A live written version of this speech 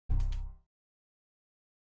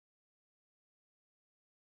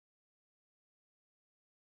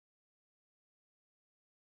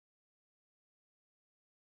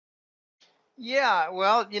Yeah,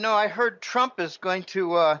 well, I heard Trump is going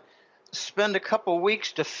to spend a couple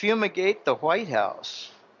weeks to fumigate the White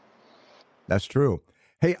House. That's true.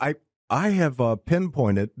 Hey, I have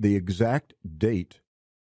pinpointed the exact date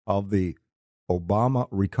of the Obama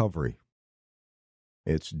recovery.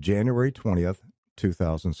 It's January 20th,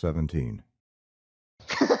 2017.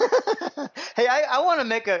 Hey, I want to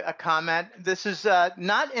make a comment. This is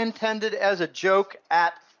not intended as a joke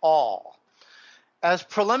at all. As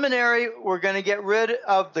preliminary, we're going to get rid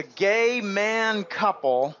of the gay man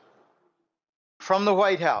couple from the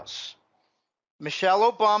White House.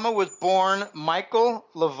 Michelle Obama was born Michael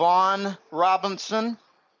LaVaughn Robinson,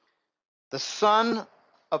 the son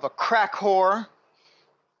of a crack whore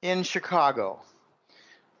in Chicago.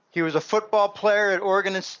 He was a football player at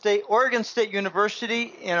Oregon State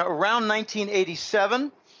University in around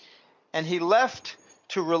 1987, and he left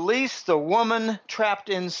to release the woman trapped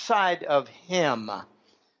inside of him.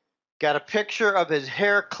 Got a picture of his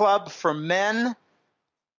hair club for men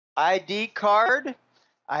ID card.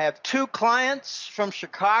 I have two clients from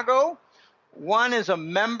Chicago. One is a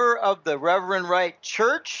member of the Reverend Wright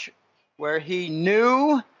Church, where he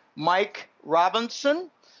knew Mike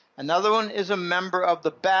Robinson. Another one is a member of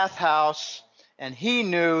the bathhouse, and he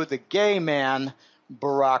knew the gay man,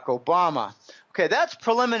 Barack Obama. Okay, that's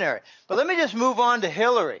preliminary. But let me just move on to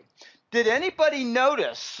Hillary. Did anybody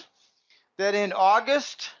notice that in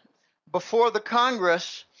August, before the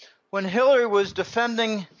Congress, when Hillary was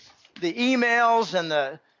defending the emails and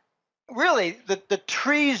the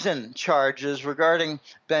treason charges regarding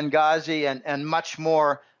Benghazi and much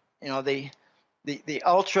more, the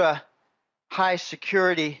ultra high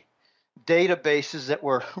security databases that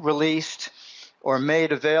were released or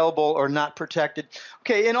made available or not protected.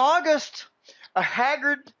 Okay, in August, a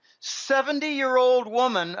haggard 70-year-old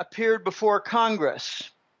woman appeared before Congress.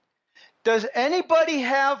 Does anybody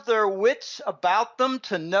have their wits about them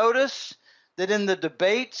to notice that in the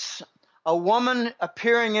debates, a woman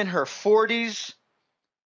appearing in her 40s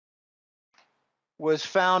was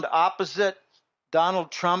found opposite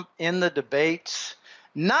Donald Trump in the debates?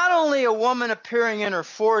 Not only a woman appearing in her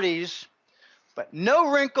 40s, but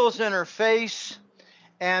no wrinkles in her face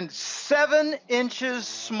and 7 inches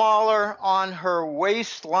smaller on her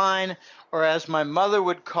waistline, or as my mother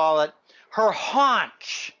would call it, her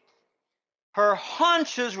haunch. Her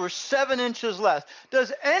haunches were 7 inches less.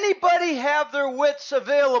 Does anybody have their wits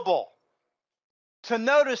available to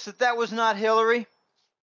notice that that was not Hillary?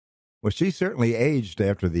 Well, she certainly aged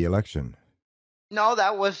after the election. No,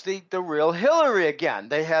 that was the real Hillary again.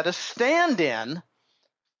 They had a stand-in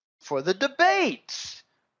for the debates.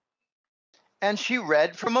 And she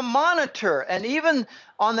read from a monitor. And even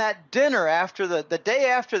on that dinner after the day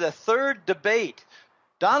after the third debate,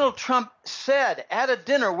 Donald Trump said at a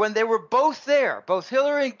dinner when they were both there, both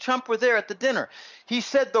Hillary and Trump were there at the dinner, he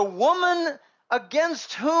said, "The woman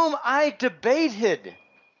against whom I debated."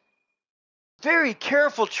 Very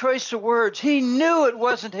careful choice of words. He knew it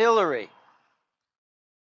wasn't Hillary.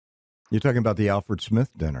 You're talking about the Alfred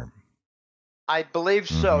Smith dinner. I believe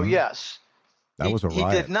so, yes. That was a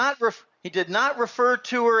riot. He did not refer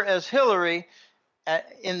to her as Hillary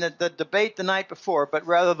in the debate the night before, but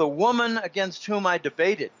rather the woman against whom I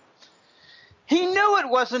debated. He knew it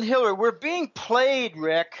wasn't Hillary. We're being played,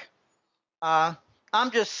 Rick. I'm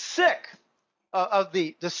just sick of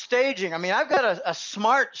the staging. I mean, I've got a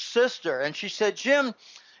smart sister, and she said, "Jim,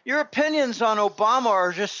 your opinions on Obama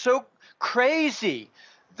are just so crazy.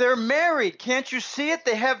 They're married. Can't you see it?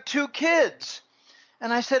 They have 2 kids."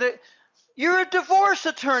 And I said, "You're a divorce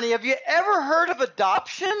attorney. Have you ever heard of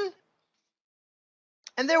adoption?"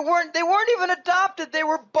 And they weren't even adopted. They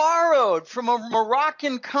were borrowed from a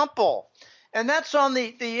Moroccan couple. And that's on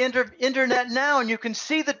the internet now. And you can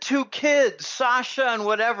see the 2 kids, Sasha and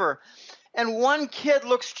whatever. And one kid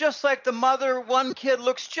looks just like the mother. One kid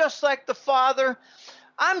looks just like the father.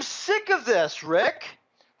 I'm sick of this, Rick.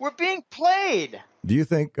 We're being played. Do you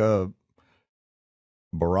think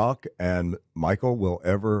Barack and Michael will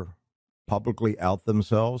ever publicly out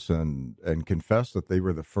themselves and confess that they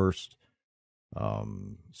were the first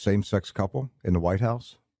same-sex couple in the White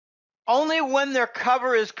House? Only when their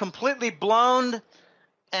cover is completely blown,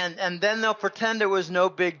 and then they'll pretend it was no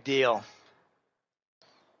big deal.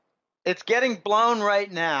 It's getting blown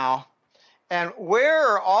right now. And where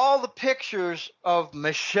are all the pictures of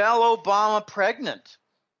Michelle Obama pregnant?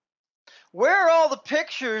 Where are all the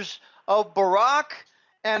pictures of Barack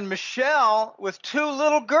and Michelle with 2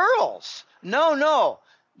 little girls? No,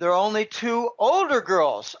 there are only 2 older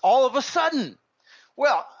girls all of a sudden.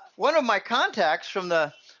 Well, one of my contacts from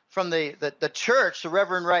the church, the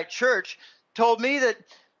Reverend Wright Church, told me that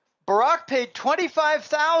Barack paid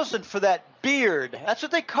 $25,000 for that beard. That's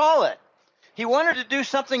what they call it. He wanted to do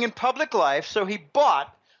something in public life, so he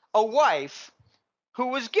bought a wife who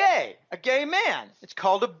was gay, a gay man. It's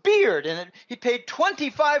called a beard, and he paid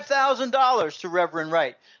 $25,000 to Reverend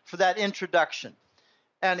Wright for that introduction.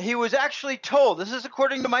 And he was actually told, this is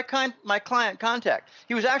according to my client contact,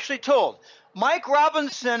 he was actually told, Mike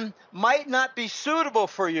Robinson might not be suitable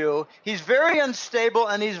for you. He's very unstable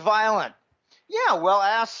and he's violent. Yeah, well,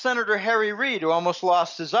 ask Senator Harry Reid, who almost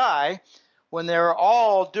lost his eye when they were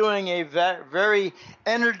all doing a very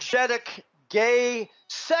energetic gay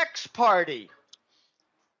sex party.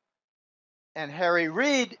 And Harry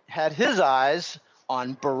Reid had his eyes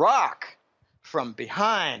on Barack from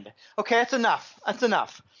behind. Okay, that's enough. That's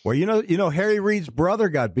enough. Well, you know, Harry Reid's brother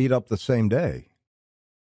got beat up the same day.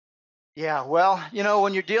 Yeah, well, you know,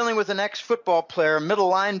 when you're dealing with an ex-football player,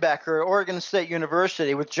 middle linebacker at Oregon State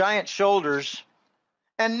University with giant shoulders,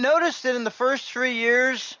 and notice that in the first 3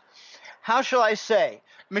 years, how shall I say,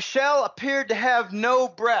 Michelle appeared to have no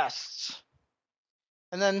breasts.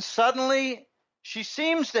 And then suddenly she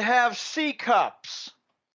seems to have C cups.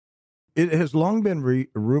 It has long been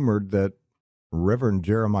rumored that Reverend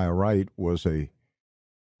Jeremiah Wright was a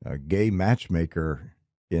gay matchmaker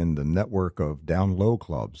in the network of down low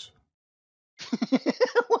clubs.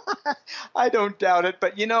 I don't doubt it,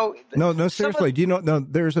 but you know. No, seriously. Do you know? No,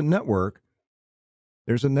 there's a network.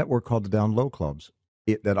 There's a network called the Down Low Clubs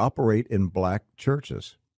that operate in black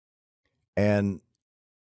churches, and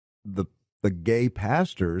the gay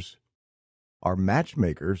pastors are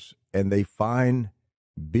matchmakers, and they find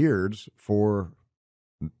beards for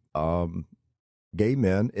gay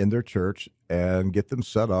men in their church and get them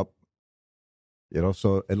set up. You know,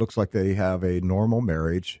 so it looks like they have a normal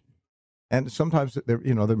marriage. And sometimes they're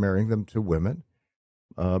marrying them to women,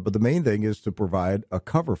 but the main thing is to provide a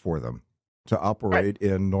cover for them to operate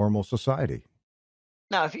in normal society.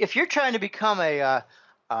 Now, if you're trying to become a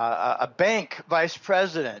bank vice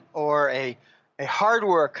president or a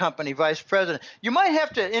hardware company vice president, you might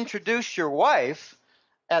have to introduce your wife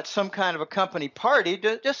at some kind of a company party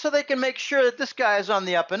just so they can make sure that this guy is on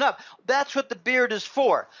the up and up. That's what the beard is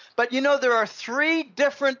for. But you know, there are 3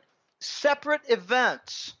 different separate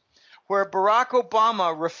events where Barack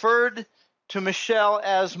Obama referred to Michelle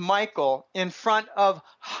as Michael in front of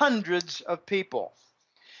hundreds of people.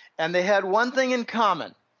 And they had one thing in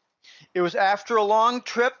common. It was after a long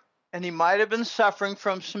trip, and he might have been suffering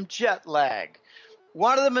from some jet lag.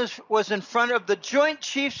 One of them was in front of the Joint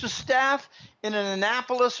Chiefs of Staff in an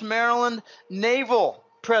Annapolis, Maryland naval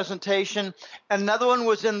presentation. Another one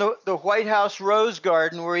was in the White House Rose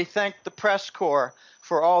Garden, where he thanked the press corps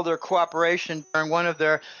for all their cooperation during one of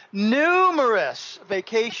their numerous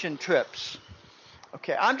vacation trips.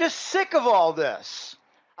 Okay, I'm just sick of all this.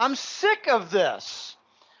 I'm sick of this.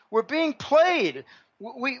 We're being played.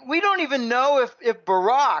 We don't even know if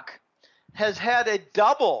Barack has had a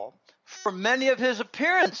double for many of his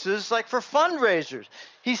appearances, like for fundraisers.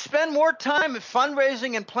 He spent more time at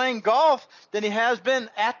fundraising and playing golf than he has been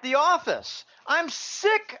at the office. I'm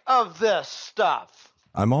sick of this stuff.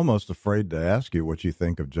 I'm almost afraid to ask you what you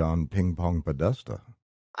think of John Ping Pong Podesta.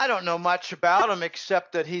 I don't know much about him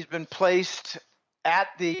except that he's been placed at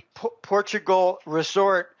the Portugal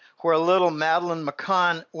resort where little Madeleine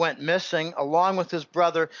McCann went missing, along with his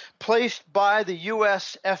brother, placed by the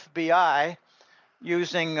U.S. FBI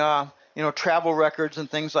using travel records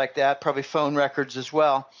and things like that, probably phone records as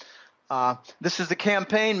well. This is the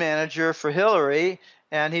campaign manager for Hillary,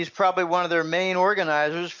 and he's probably one of their main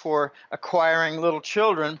organizers for acquiring little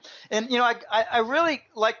children. And, you know, I really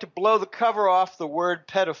like to blow the cover off the word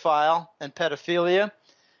pedophile and pedophilia.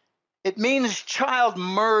 It means child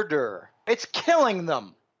murder. It's killing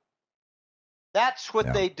them. That's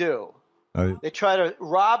what they do. They try to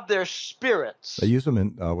rob their spirits. They use them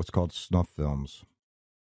in what's called snuff films.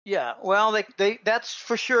 Yeah, well, they that's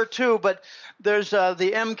for sure too. But there's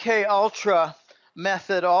the MK Ultra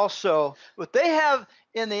method also. What they have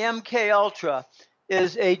in the MK Ultra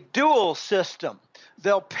is a dual system.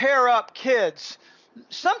 They'll pair up kids,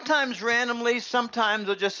 sometimes randomly. Sometimes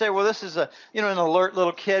they'll just say, well, this is an alert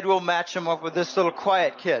little kid. We'll match him up with this little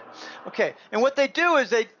quiet kid. Okay, and what they do is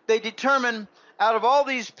they determine out of all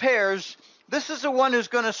these pairs, this is the one who's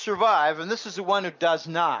going to survive, and this is the one who does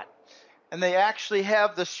not. And they actually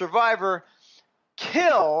have the survivor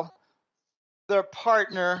kill their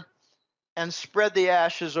partner and spread the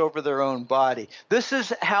ashes over their own body. This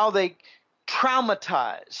is how they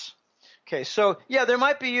traumatize. Okay, so yeah, they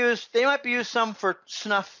might be used some for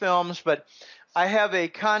snuff films, but I have a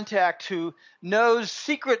contact who knows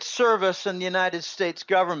Secret Service in the United States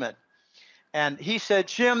government. And he said,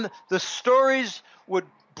 Jim, the stories would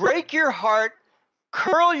break your heart,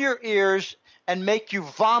 curl your ears, and make you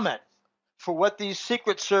vomit for what these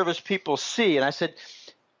Secret Service people see. And I said,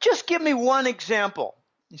 just give me one example.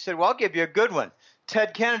 He said, well, I'll give you a good one.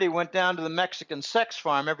 Ted Kennedy went down to the Mexican sex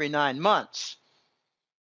farm every 9 months.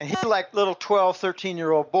 And he liked little 12,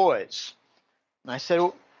 13-year-old boys. And I said,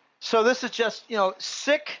 well, so this is just,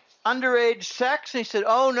 sick underage sex? And he said,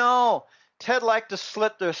 oh, no. Ted liked to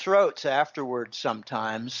slit their throats afterwards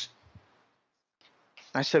sometimes.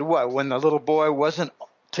 I said, what, when the little boy wasn't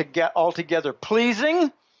altogether pleasing?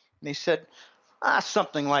 And he said,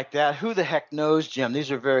 something like that. Who the heck knows, Jim? These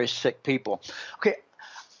are very sick people. Okay,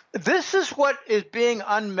 this is what is being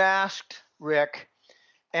unmasked, Rick.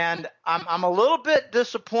 And I'm a little bit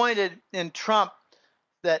disappointed in Trump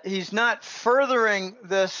that he's not furthering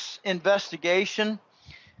this investigation.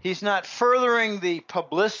 He's not furthering the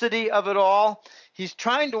publicity of it all. He's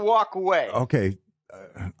trying to walk away. Okay,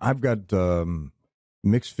 I've got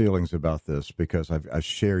mixed feelings about this because I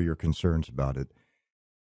share your concerns about it.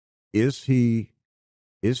 Is he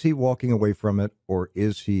walking away from it, or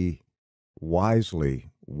is he wisely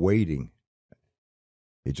waiting?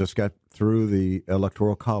 He just got through the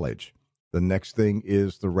Electoral College. The next thing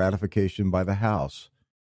is the ratification by the House,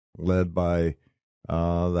 led by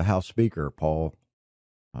the House Speaker, Paul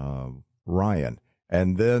Ryan,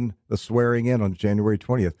 and then the swearing in on January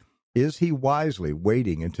 20th. Is he wisely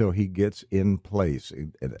waiting until he gets in place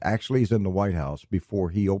and actually he's in the White House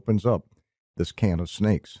before he opens up this can of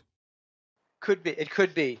snakes? Could be. It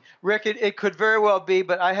could be. Rick, it could very well be,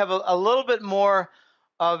 but I have a little bit more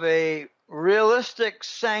of a realistic,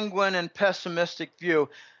 sanguine, and pessimistic view.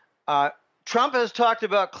 Trump has talked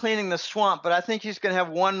about cleaning the swamp, but I think he's going to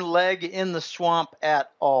have one leg in the swamp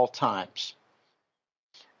at all times.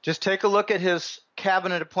 Just take a look at his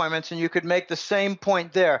cabinet appointments, and you could make the same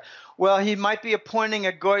point there. Well, he might be appointing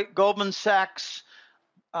a Goldman Sachs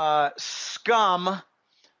scum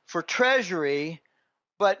for Treasury,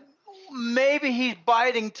 but maybe he's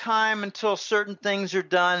biding time until certain things are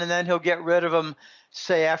done, and then he'll get rid of them,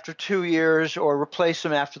 say, after 2 years, or replace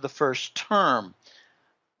them after the first term.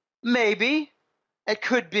 Maybe. It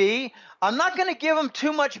could be. I'm not going to give him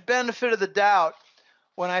too much benefit of the doubt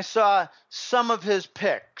when I saw some of his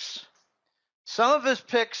picks. Some of his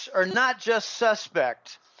picks are not just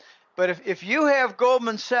suspect, but if you have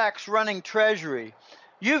Goldman Sachs running Treasury,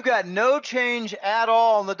 you've got no change at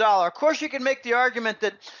all in the dollar. Of course, you can make the argument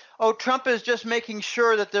that, Trump is just making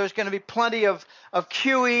sure that there's going to be plenty of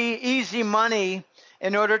QE, easy money,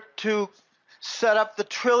 in order to set up the $1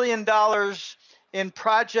 trillion in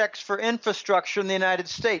projects for infrastructure in the United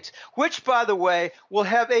States, which, by the way, will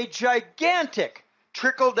have a gigantic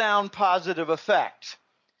trickle-down positive effect.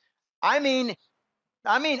 I mean,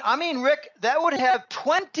 Rick, that would have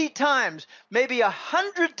 20 times, maybe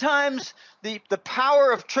 100 times the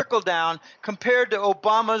power of trickle-down compared to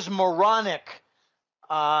Obama's moronic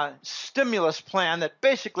stimulus plan that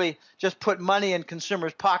basically just put money in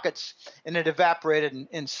consumers' pockets, and it evaporated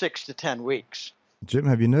in 6 to 10 weeks. Jim,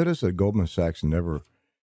 have you noticed that Goldman Sachs never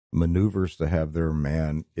maneuvers to have their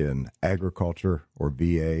man in agriculture or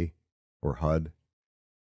VA or HUD?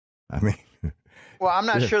 I mean, well, I'm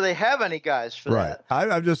not sure they have any guys for that.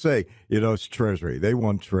 I'm just saying, it's Treasury. They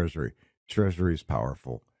want Treasury. Treasury's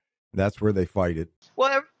powerful. That's where they fight it.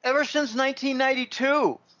 Well, ever since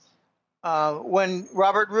 1992, when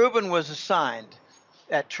Robert Rubin was assigned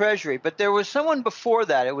at Treasury, but there was someone before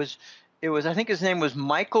that. It was I think his name was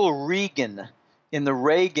Michael Regan in the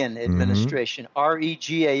Reagan administration,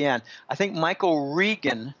 Regan. I think Michael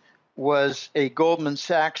Regan was a Goldman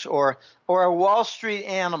Sachs or a Wall Street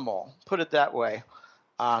animal, put it that way.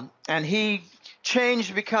 And he changed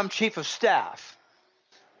to become chief of staff.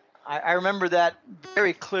 I remember that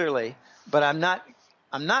very clearly, but I'm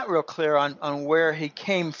not real clear on where he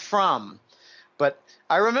came from. But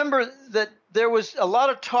I remember that there was a lot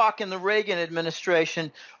of talk in the Reagan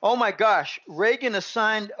administration. Oh my gosh, Reagan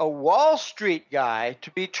assigned a Wall Street guy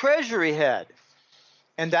to be Treasury head.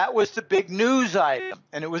 And that was the big news item.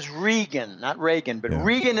 And it was Regan, not Reagan, but yeah.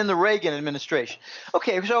 Regan in the Reagan administration.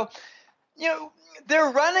 Okay, so, they're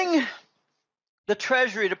running the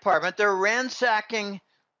Treasury Department. They're ransacking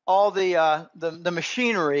all the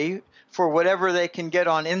machinery for whatever they can get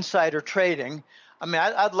on insider trading. I mean,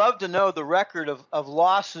 I'd love to know the record of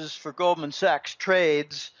losses for Goldman Sachs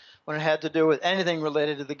trades when it had to do with anything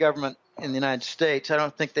related to the government in the United States. I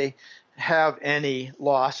don't think they have any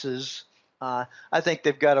losses. I think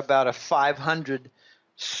they've got about a 500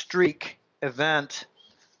 streak event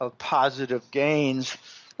of positive gains.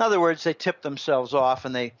 In other words, they tip themselves off,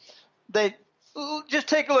 and they just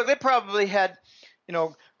take a look. They probably had,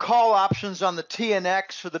 call options on the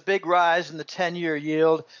TNX for the big rise in the 10-year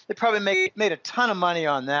yield. They probably made a ton of money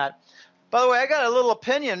on that. By the way, I got a little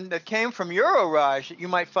opinion that came from Euroraj that you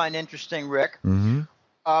might find interesting, Rick. Mm-hmm.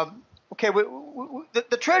 Okay,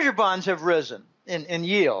 the treasury bonds have risen in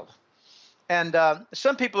yield. And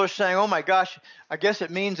some people are saying, oh, my gosh, I guess it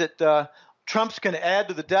means that Trump's going to add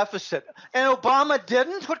to the deficit. And Obama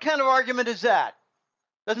didn't? What kind of argument is that?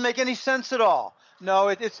 Doesn't make any sense at all. No,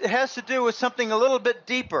 it has to do with something a little bit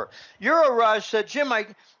deeper. Euroraj said, Jim, I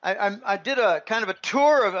did a kind of a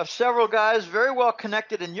tour of several guys very well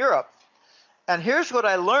connected in Europe. And here's what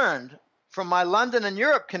I learned from my London and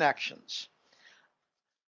Europe connections.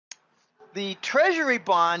 The treasury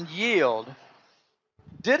bond yield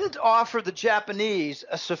didn't offer the Japanese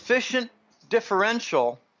a sufficient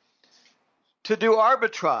differential to do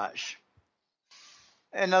arbitrage.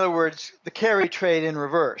 In other words, the carry trade in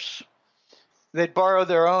reverse. They'd borrow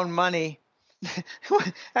their own money.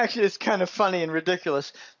 Actually, it's kind of funny and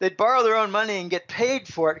ridiculous. They'd borrow their own money and get paid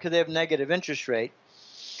for it because they have negative interest rate.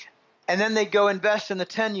 And then they'd go invest in the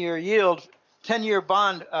 10-year yield, 10-year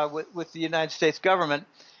bond with the United States government,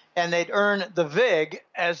 and they'd earn the VIG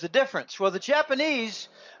as the difference. Well, the Japanese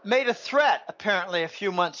made a threat, apparently, a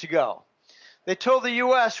few months ago. They told the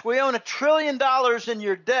U.S., we own $1 trillion in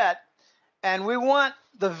your debt, and we want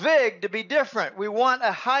the VIG to be different. We want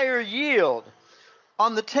a higher yield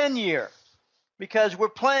on the 10-year because we're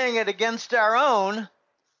playing it against our own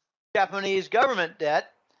Japanese government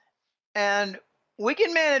debt, and we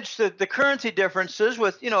can manage the currency differences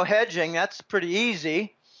with, hedging. That's pretty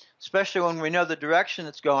easy, especially when we know the direction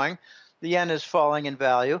it's going. The yen is falling in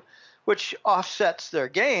value, which offsets their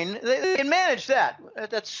gain. They can manage that.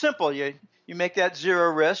 That's simple. You make that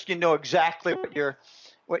zero risk. You know exactly what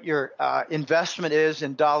your investment is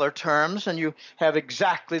in dollar terms, and you have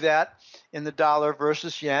exactly that in the dollar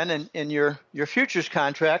versus yen and in your futures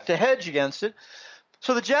contract to hedge against it.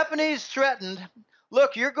 So the Japanese threatened,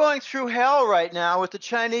 look, you're going through hell right now with the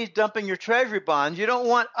Chinese dumping your treasury bonds. You don't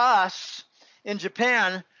want us in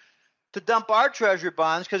Japan to dump our treasury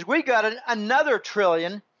bonds because we got another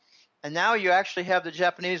trillion. And now you actually have the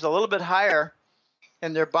Japanese a little bit higher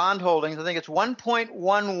in their bond holdings. I think it's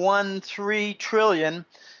 1.113 trillion,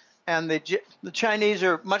 and the Chinese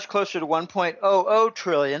are much closer to 1.00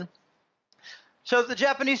 trillion. So the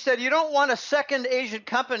Japanese said, you don't want a second Asian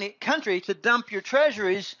country to dump your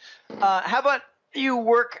treasuries. How about you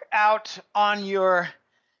work out on your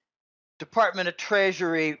Department of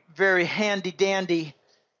Treasury very handy-dandy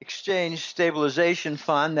exchange stabilization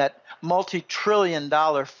fund, that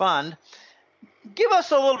multi-trillion-dollar fund. Give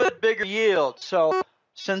us a little bit bigger yield. So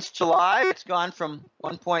since July, it's gone from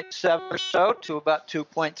 1.7 or so to about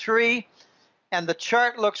 2.3. And the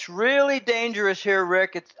chart looks really dangerous here,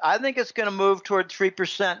 Rick. I think it's going to move toward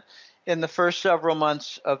 3% in the first several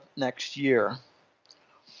months of next year.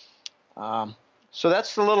 So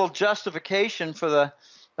that's the little justification for the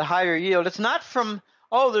higher yield. It's not from,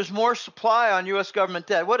 there's more supply on U.S. government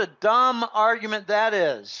debt. What a dumb argument that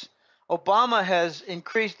is. Obama has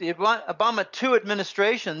increased, the Obama 2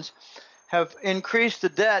 administrations have increased the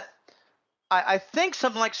debt, I think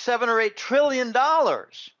something like $7 or $8 trillion.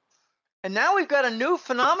 And now we've got a new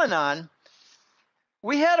phenomenon.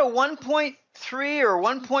 We had a 1.3 or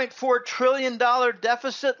 $1.4 trillion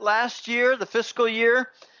deficit last year, the fiscal year,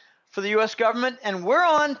 for the U.S. government, and we're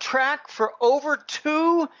on track for over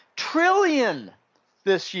 $2 trillion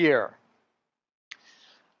this year.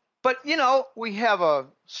 But, we have a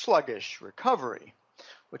sluggish recovery,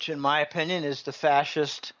 which in my opinion is the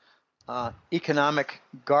fascist economic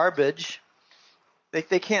garbage.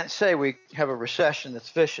 They can't say we have a recession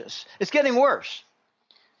that's vicious. It's getting worse.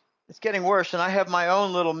 It's getting worse, and I have my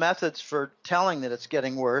own little methods for telling that it's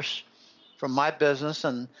getting worse from my business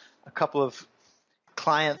and a couple of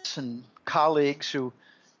clients and colleagues who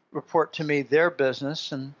report to me their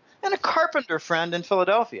business, and a carpenter friend in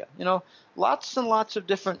Philadelphia. Lots and lots of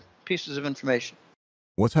different pieces of information.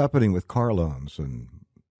 What's happening with car loans and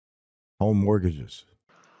home mortgages?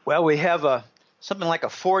 Well, we have something like a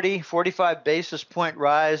 45 basis point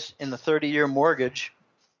rise in the 30-year mortgage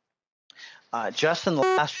just in the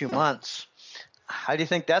last few months. How do you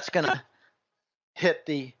think that's going to hit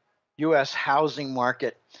the U.S. housing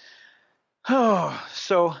market?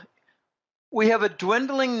 So we have a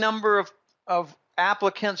dwindling number of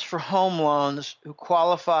applicants for home loans who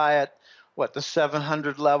qualify at the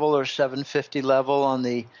 700 level or 750 level on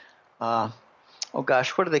the what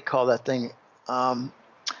do they call that thing?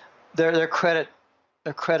 Their credit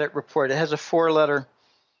report. It has a 4-letter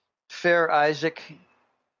Fair Isaac.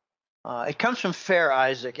 It comes from Fair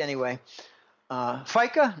Isaac anyway.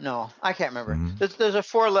 FICA? No, I can't remember. Mm-hmm. There's a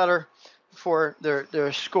 4-letter for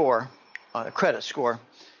their score, their credit score.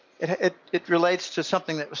 It relates to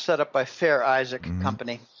something that was set up by Fair Isaac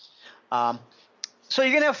Company. So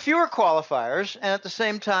you're going to have fewer qualifiers, and at the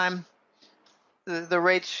same time, the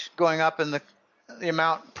rates going up and the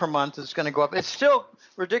amount per month is going to go up. It's still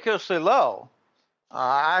ridiculously low.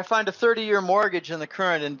 I find a 30-year mortgage in the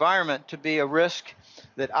current environment to be a risk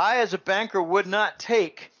that I, as a banker, would not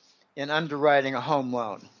take in underwriting a home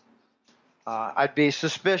loan. I'd be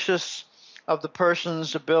suspicious of the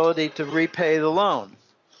person's ability to repay the loan.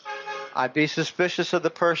 I'd be suspicious of the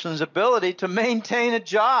person's ability to maintain a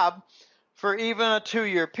job for even a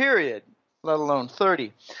 2-year period, let alone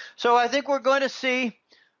 30. So I think we're going to see,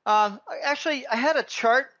 actually, I had a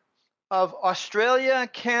chart of Australia,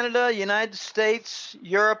 Canada, United States,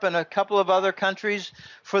 Europe, and a couple of other countries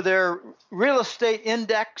for their real estate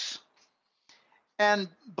index. And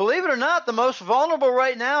believe it or not, the most vulnerable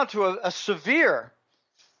right now to a severe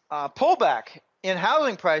pullback in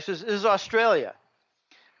housing prices is Australia.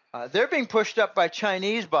 They're being pushed up by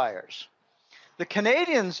Chinese buyers. The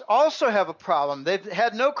Canadians also have a problem. They've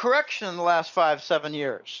had no correction in the last 5-7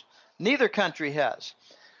 years. Neither country has.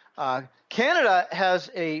 Canada has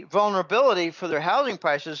a vulnerability for their housing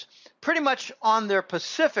prices pretty much on their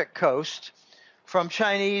Pacific coast from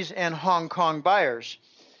Chinese and Hong Kong buyers.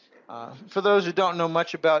 For those who don't know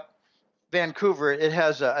much about Vancouver, it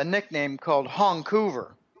has a nickname called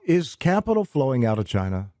Hongcouver. Is capital flowing out of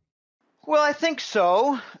China? Well, I think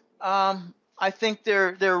so. I think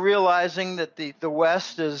they're realizing that the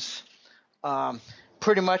West is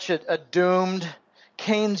pretty much a doomed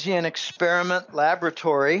Keynesian experiment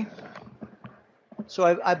laboratory.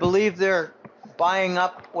 So I believe they're buying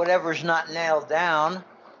up whatever's not nailed down.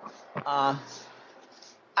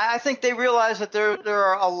 I think they realize that there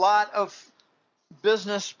are a lot of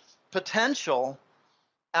business potential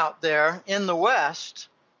out there in the West,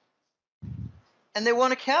 and they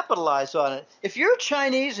want to capitalize on it. If you're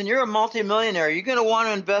Chinese and you're a multimillionaire, you're going to want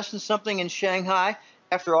to invest in something in Shanghai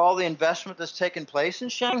after all the investment that's taken place in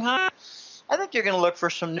Shanghai. I think you're going to look for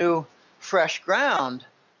some new, fresh ground.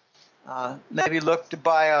 Maybe look to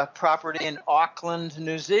buy a property in Auckland,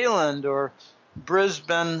 New Zealand, or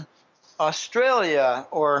Brisbane, Australia,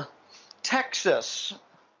 or Texas.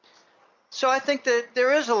 So I think that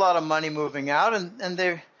there is a lot of money moving out, and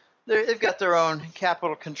they've got their own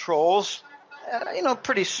capital controls,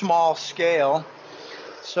 pretty small scale.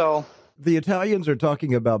 So the Italians are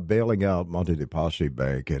talking about bailing out Monte dei Paschi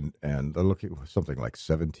Bank, and they're looking at something like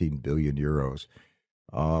 17 billion euros.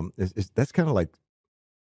 That's kind of like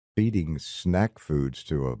feeding snack foods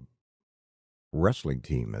to a wrestling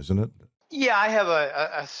team, isn't it? Yeah, I have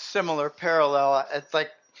a similar parallel. It's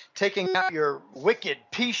like taking out your wicked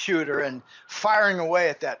pea shooter and firing away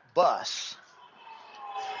at that bus.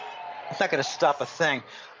 It's not going to stop a thing.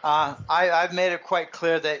 I've made it quite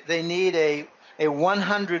clear that they need a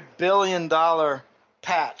 $100 billion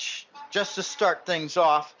patch just to start things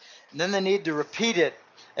off, and then they need to repeat it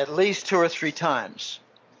at least 2 or 3 times.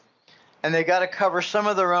 And they got to cover some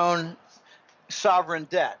of their own sovereign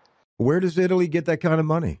debt. Where does Italy get that kind of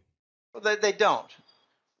money? Well, they don't.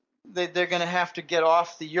 They're going to have to get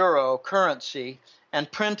off the euro currency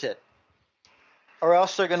and print it, or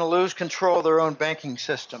else they're going to lose control of their own banking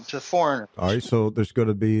system to foreigners. All right, so there's going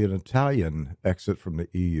to be an Italian exit from the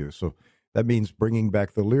EU. So that means bringing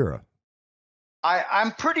back the lira.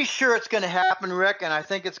 I'm pretty sure it's going to happen, Rick, and I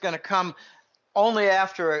think it's going to come only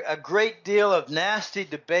after a great deal of nasty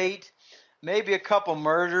debate, maybe a couple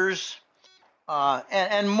murders,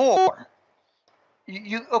 and more.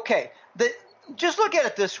 Just look at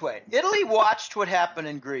it this way. Italy watched what happened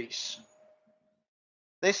in Greece.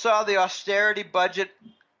 They saw the austerity budget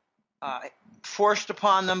forced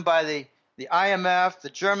upon them by the IMF, the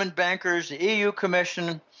German bankers, the EU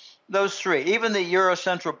Commission, those three. Even the Euro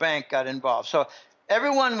Central Bank got involved. So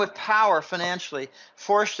everyone with power financially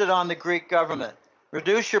forced it on the Greek government.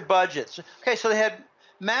 Reduce your budgets. Okay, so they had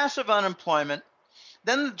massive unemployment.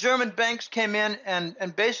 Then the German banks came in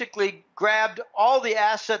and basically grabbed all the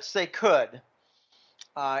assets they could.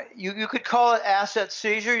 You could call it asset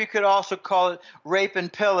seizure. You could also call it rape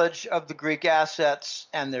and pillage of the Greek assets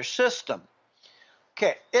and their system.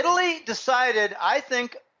 Okay, Italy decided, I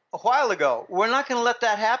think, a while ago, we're not going to let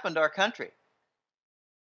that happen to our country.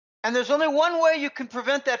 And there's only one way you can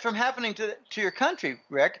prevent that from happening to your country,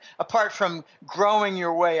 Rick, apart from growing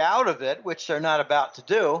your way out of it, which they're not about to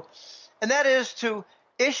do, and that is to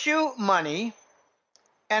issue money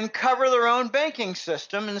and cover their own banking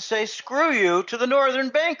system and say, screw you to the northern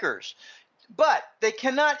bankers. But they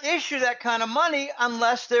cannot issue that kind of money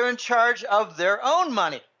unless they're in charge of their own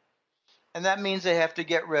money. And that means they have to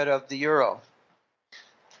get rid of the euro.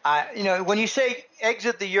 When you say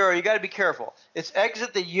exit the euro, you got to be careful. It's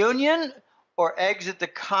exit the union or exit the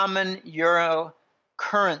common euro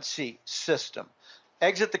currency system.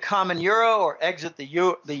 Exit the common euro or exit the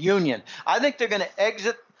union. I think they're going to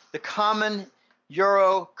exit the common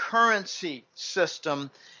euro currency system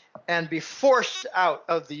and be forced out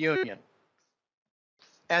of the union.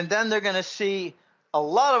 And then they're going to see a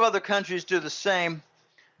lot of other countries do the same.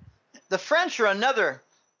 The French are another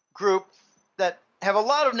group that have a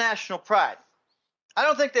lot of national pride. I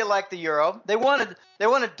don't think they like the euro. They want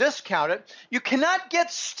to discount it. You cannot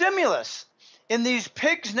get stimulus in these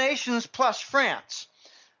pigs nations plus France.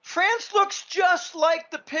 France looks just like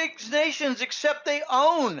the pigs nations, except they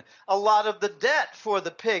own a lot of the debt for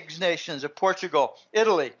the pigs nations of Portugal,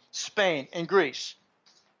 Italy, Spain, and Greece.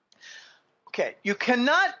 Okay, you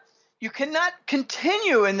cannot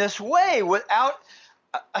continue in this way without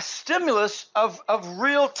a stimulus of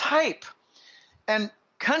real type. And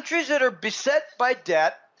countries that are beset by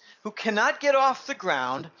debt, who cannot get off the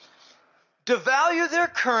ground, devalue their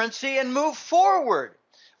currency and move forward.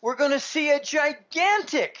 We're going to see a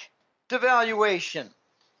gigantic devaluation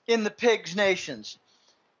in the pigs nations.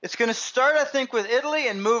 It's going to start, I think, with Italy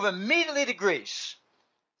and move immediately to Greece.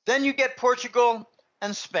 Then you get Portugal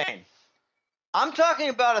and Spain. I'm talking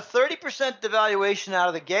about a 30% devaluation out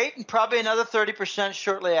of the gate and probably another 30%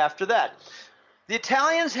 shortly after that. The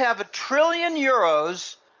Italians have €1 trillion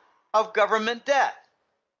of government debt.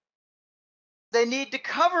 They need to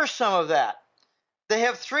cover some of that. They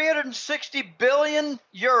have 360 billion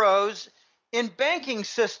euros in banking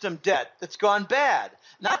system debt that's gone bad.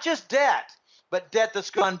 Not just debt, but debt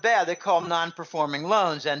that's gone bad. They call them non-performing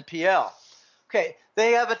loans, NPL. Okay,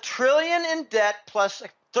 they have $1 trillion in debt plus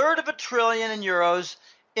 $1/3 trillion in euros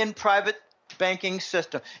in private banking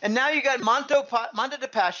system. And now you got Monte de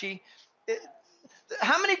Paschi.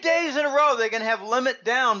 How many days in a row are they going to have limit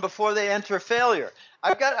down before they enter failure?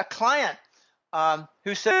 I've got a client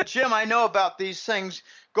who said, Jim, I know about these things.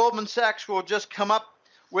 Goldman Sachs will just come up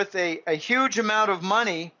with a huge amount of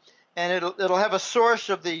money, and it'll have a source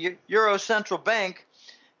of the Euro Central Bank,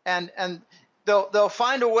 and they'll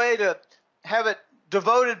find a way to have it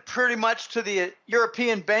devoted pretty much to the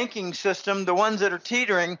European banking system, the ones that are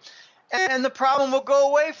teetering, and the problem will go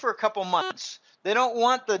away for a couple months. They don't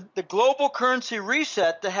want the global currency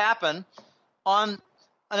reset to happen on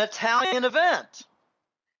an Italian event.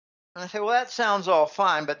 And I say, well, that sounds all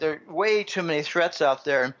fine, but there are way too many threats out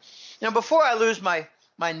there. Before I lose my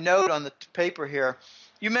note on the paper here,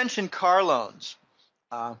 you mentioned car loans.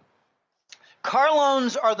 Car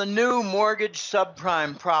loans are the new mortgage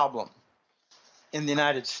subprime problem in the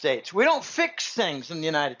United States. We don't fix things in the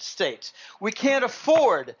United States. We can't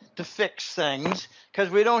afford to fix things because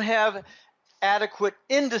we don't have adequate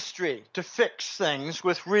industry to fix things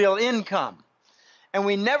with real income. And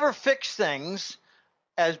we never fix things,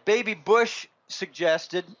 as Baby Bush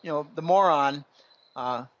suggested, the moron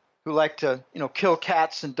who liked to, kill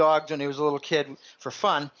cats and dogs when he was a little kid for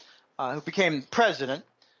fun, who became president.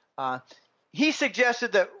 He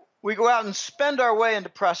suggested that we go out and spend our way into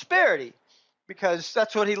prosperity, because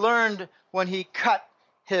that's what he learned when he cut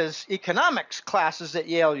his economics classes at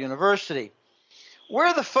Yale University. Where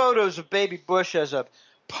are the photos of Baby Bush as a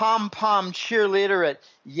pom-pom cheerleader at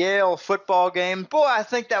Yale football games? Boy, I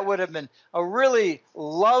think that would have been a really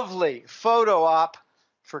lovely photo op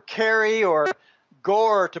for Kerry or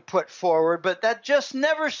Gore to put forward, but that just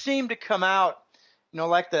never seemed to come out,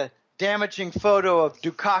 like the damaging photo of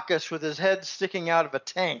Dukakis with his head sticking out of a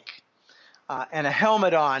tank and a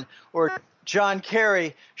helmet on, or John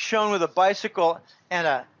Kerry shown with a bicycle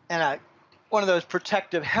and one of those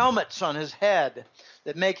protective helmets on his head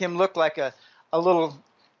that make him look like a little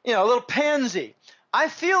pansy. I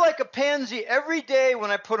feel like a pansy every day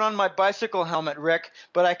when I put on my bicycle helmet, Rick,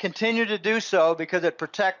 but I continue to do so because it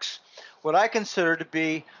protects what I consider to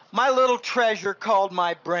be my little treasure called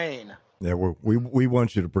my brain. Yeah, we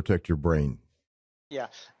want you to protect your brain. Yeah.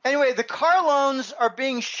 Anyway, the car loans are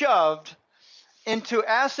being shoved into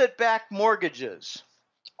asset-backed mortgages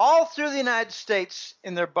all through the United States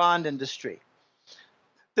in their bond industry.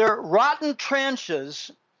 They're rotten tranches,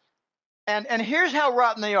 and here's how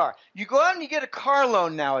rotten they are. You go out and you get a car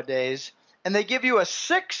loan nowadays, and they give you a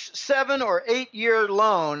 6, 7, or 8-year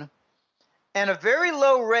loan and a very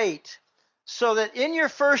low rate, so that in your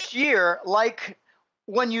first year, like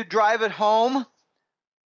when you drive it home,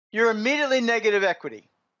 you're immediately negative equity.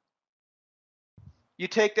 You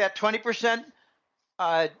take that 20%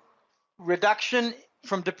 reduction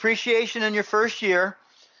from depreciation in your first year,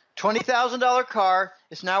 $20,000 car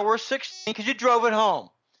is now worth $16,000 because you drove it home.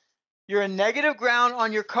 You're in negative ground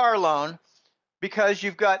on your car loan, because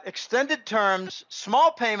you've got extended terms,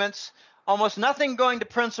 small payments, almost nothing going to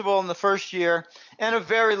principal in the first year, and a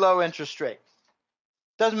very low interest rate.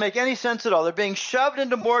 Doesn't make any sense at all. They're being shoved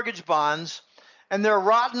into mortgage bonds, and they're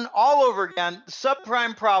rotten all over again. The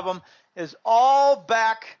subprime problem is all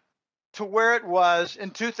back to where it was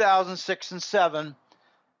in 2006 and 7,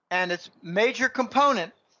 and its major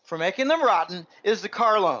component for making them rotten is the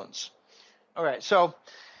car loans. All right, so,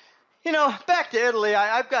 back to Italy,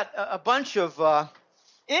 I've got a bunch of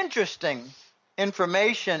interesting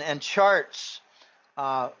information and charts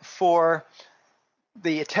for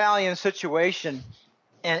the Italian situation,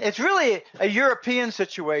 and it's really a European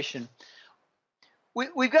situation.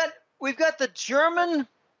 We've got the German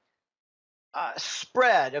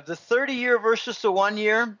spread of the 30-year versus the 1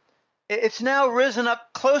 year. It's now risen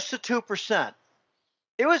up close to 2%.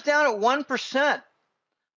 It was down at 1%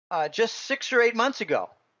 just 6 or 8 months ago.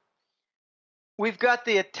 We've got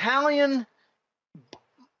the Italian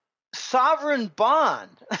sovereign bond.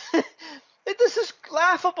 This is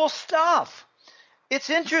laughable stuff. Its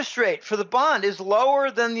interest rate for the bond is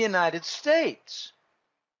lower than the United States.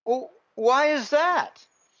 Well, why is that?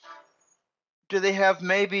 Do they have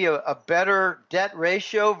maybe a better debt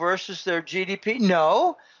ratio versus their GDP?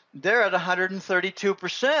 No, they're at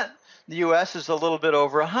 132%. The U.S. is a little bit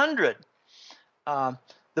over 100.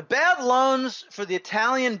 The bad loans for the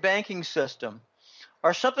Italian banking system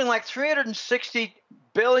are something like 360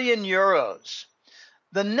 billion euros.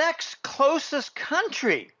 The next closest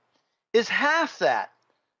country is half that,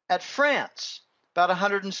 at France, about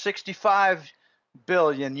 165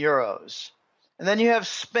 billion euros. And then you have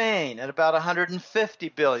Spain at about 150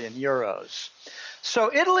 billion euros.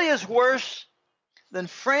 So Italy is worse than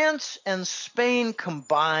France and Spain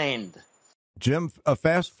combined. Jim,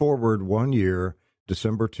 fast forward 1 year,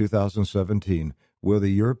 December 2017, will the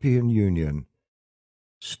European Union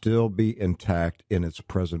still be intact in its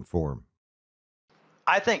present form?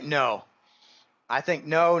 I think no.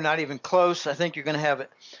 Not even close. I think you're going to have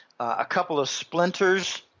a couple of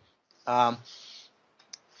splinters.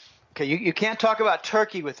 Okay, you can't talk about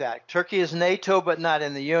Turkey with that. Turkey is NATO, but not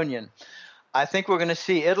in the Union. I think we're going to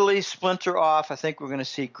see Italy splinter off. I think we're going to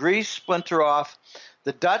see Greece splinter off.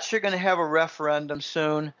 The Dutch are going to have a referendum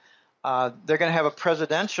soon. They're going to have a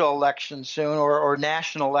presidential election soon, or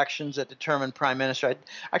national elections that determine prime minister.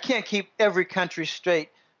 I can't keep every country straight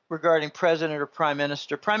regarding president or prime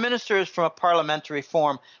minister. Prime minister is from a parliamentary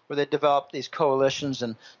form where they develop these coalitions,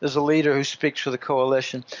 and there's a leader who speaks for the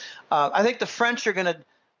coalition. I think the French are going to,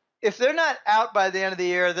 if they're not out by the end of the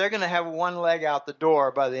year, they're going to have one leg out the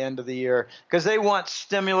door by the end of the year because they want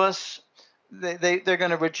stimulus. They're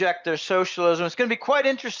going to reject their socialism. It's going to be quite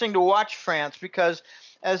interesting to watch France because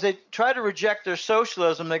as they try to reject their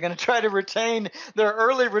socialism, they're going to try to retain their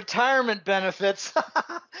early retirement benefits.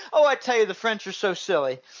 Oh, I tell you, the French are so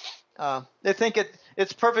silly. They think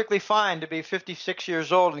it's perfectly fine to be 56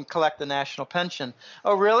 years old and collect the national pension.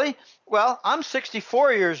 Oh, really? Well, I'm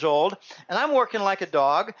 64 years old, and I'm working like a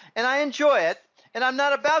dog, and I enjoy it, and I'm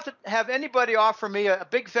not about to have anybody offer me a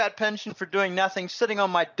big fat pension for doing nothing, sitting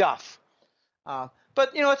on my duff.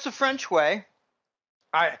 But, it's the French way.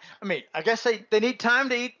 I mean, I guess they need time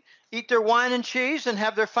to eat their wine and cheese and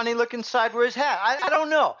have their funny-looking sideways hat. I don't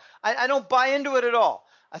know. I don't buy into it at all.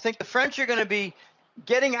 I think the French are going to be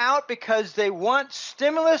getting out because they want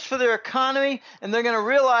stimulus for their economy, and they're going to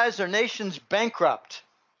realize their nation's bankrupt.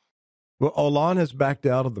 Well, Hollande has backed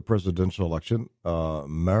out of the presidential election.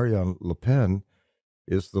 Marine Le Pen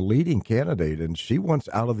is the leading candidate, and she wants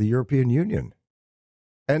out of the European Union.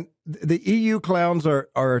 And the EU clowns are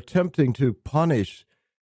attempting to punish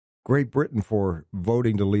Great Britain for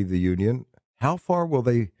voting to leave the Union. How far will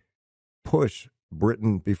they push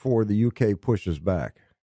Britain before the UK pushes back?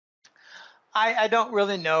 I don't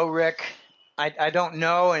really know, Rick. I don't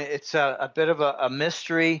know. It's a bit of a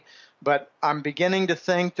mystery, but I'm beginning to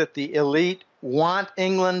think that the elite want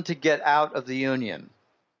England to get out of the Union.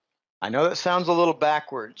 I know that sounds a little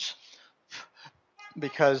backwards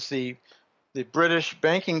because the British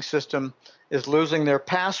banking system is losing their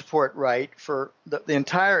passport right for the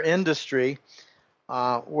entire industry,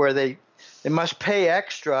 where they must pay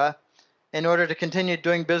extra in order to continue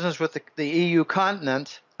doing business with the EU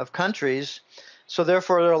continent of countries. So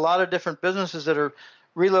therefore, there are a lot of different businesses that are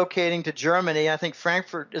relocating to Germany. I think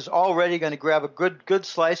Frankfurt is already going to grab a good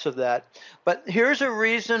slice of that. But here's a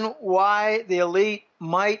reason why the elite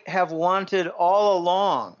might have wanted all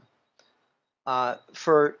along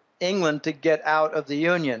for England to get out of the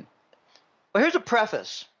Union. Well, here's a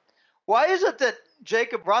preface. Why is it that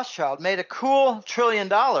Jacob Rothschild made a cool $1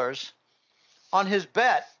 trillion on his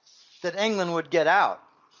bet that England would get out?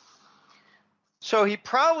 So he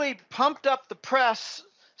probably pumped up the press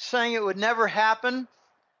saying it would never happen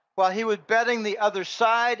while he was betting the other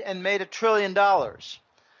side and made $1 trillion.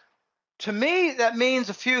 To me, that means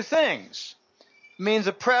a few things. It means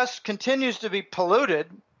the press continues to be polluted,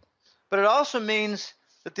 but it also means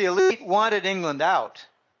that the elite wanted England out.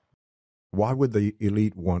 Why would the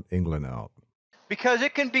elite want England out? Because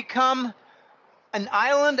it can become an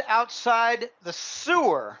island outside the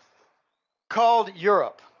sewer called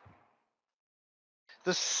Europe.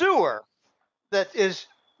 The sewer that is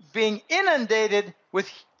being inundated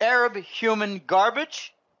with Arab human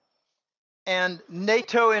garbage and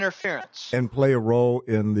NATO interference. And play a role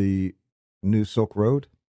in the new Silk Road?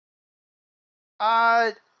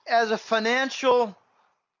 As a financial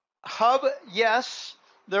hub, yes.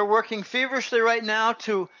 They're working feverishly right now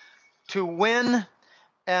to win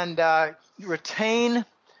and retain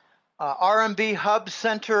RMB hub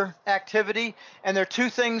center activity. And there are two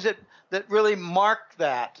things that really mark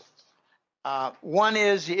that. One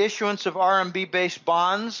is the issuance of RMB-based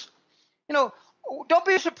bonds. You know, don't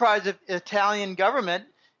be surprised if the Italian government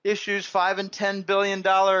issues $5 and $10 billion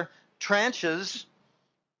tranches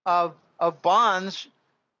of bonds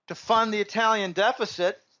to fund the Italian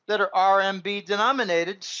deficit that are RMB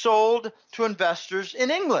denominated, sold to investors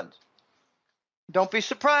in England. Don't be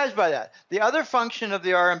surprised by that. The other function of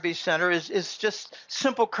the RMB Center is just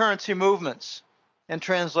simple currency movements and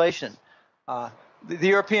translation. The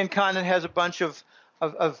European continent has a bunch of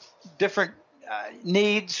different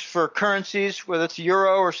needs for currencies, whether it's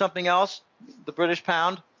euro or something else, the British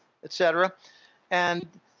pound, etc. And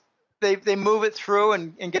they move it through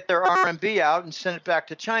and get their RMB out and send it back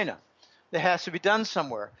to China. It has to be done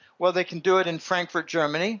somewhere. Well, they can do it in Frankfurt,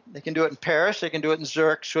 Germany. They can do it in Paris. They can do it in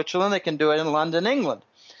Zurich, Switzerland. They can do it in London, England.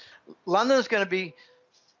 London is going to be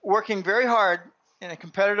working very hard in a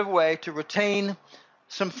competitive way to retain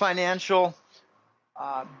some financial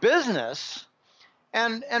business.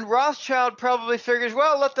 And Rothschild probably figures,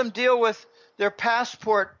 well, let them deal with their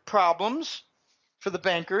passport problems for the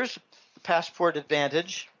bankers, the passport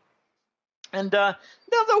advantage. And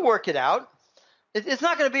they'll work it out. It's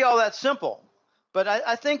not going to be all that simple, but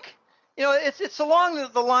I think, you know, it's along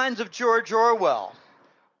the lines of George Orwell.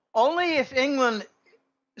 Only if England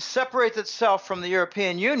separates itself from the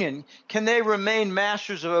European Union can they remain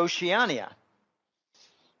masters of Oceania.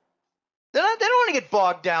 They don't want to get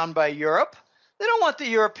bogged down by Europe. They don't want the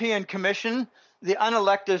European Commission, the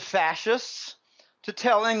unelected fascists, to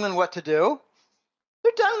tell England what to do.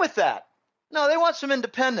 They're done with that. No, they want some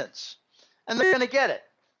independence, and they're going to get it.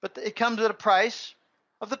 But it comes at a price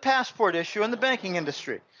of the passport issue in the banking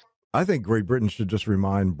industry. I think Great Britain should just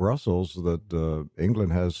remind Brussels that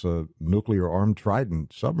England has nuclear-armed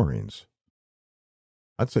Trident submarines.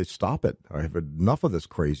 I'd say stop it. I have enough of this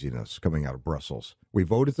craziness coming out of Brussels. We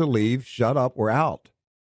voted to leave. Shut up. We're out.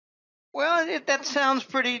 Well, that sounds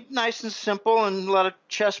pretty nice and simple and a lot of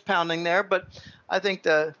chest pounding there. But I think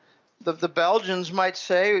the Belgians might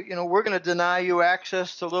say, you know, we're going to deny you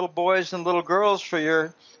access to little boys and little girls for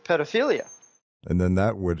your pedophilia. And then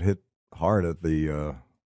that would hit hard at the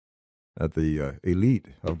elite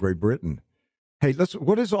of Great Britain. Hey,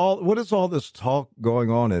 what is all this talk going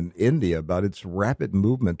on in India about its rapid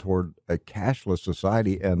movement toward a cashless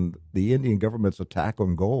society and the Indian government's attack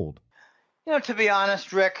on gold? You know, to be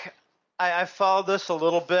honest, Rick, I followed this a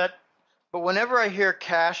little bit, but whenever I hear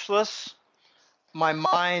cashless, my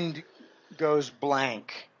mind goes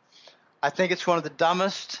blank. I think it's one of the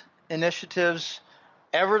dumbest initiatives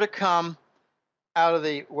ever to come out of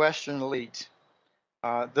the Western elite.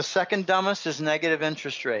 The second dumbest is negative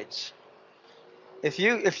interest rates. If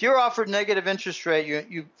you're offered negative interest rate,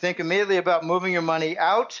 you think immediately about moving your money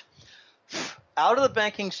out of the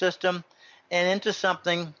banking system and into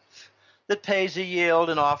something that pays a yield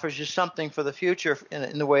and offers you something for the future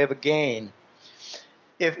in the way of a gain.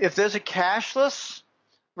 If there's a cashless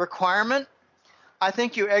requirement, I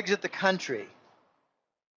think you exit the country.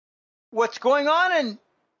 What's going on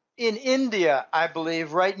in India, I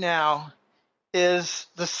believe, right now is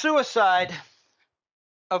the suicide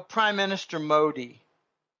of Prime Minister Modi.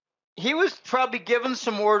 He was probably given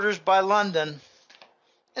some orders by London,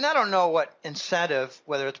 and I don't know what incentive,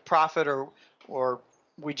 whether it's profit or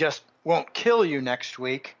we just won't kill you next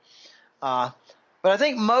week. But I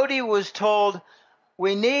think Modi was told,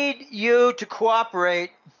 we need you to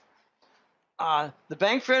cooperate. The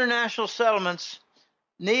Bank for International Settlements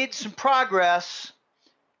needs some progress,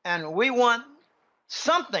 and we want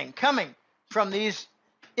something coming from these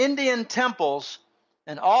Indian temples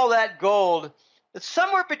and all that gold. It's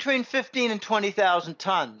somewhere between 15 and 20,000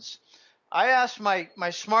 tons. I asked my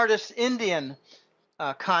smartest Indian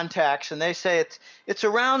contacts, and they say it's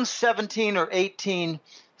around 17 or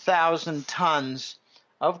 18,000 tons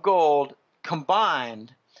of gold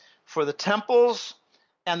combined for the temples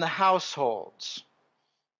and the households.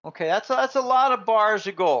 Okay, that's a lot of bars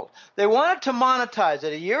of gold. They wanted to monetize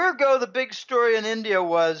it. A year ago, the big story in India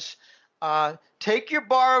was take your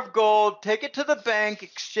bar of gold, take it to the bank,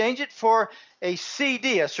 exchange it for a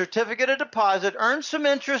CD, a certificate of deposit, earn some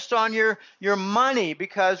interest on your money,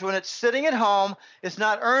 because when it's sitting at home, it's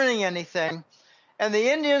not earning anything. And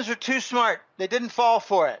the Indians are too smart. They didn't fall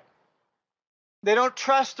for it. They don't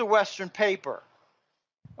trust the Western paper.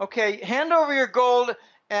 Okay, hand over your gold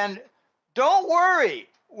and don't worry.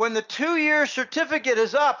 When the 2-year certificate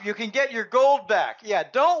is up, you can get your gold back. Yeah,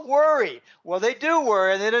 don't worry. Well, they do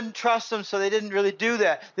worry, and they didn't trust them, so they didn't really do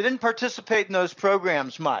that. They didn't participate in those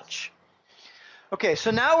programs much. Okay,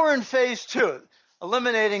 so now we're in phase 2,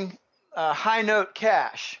 eliminating high note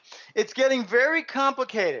cash. It's getting very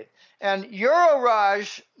complicated. And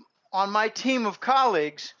Euroraj, on my team of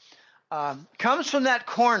colleagues, comes from that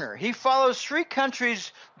corner. He follows 3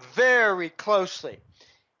 countries very closely: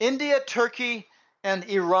 India, Turkey, and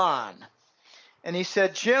Iran. And he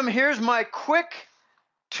said, Jim, here's my quick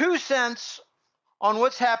 2 cents on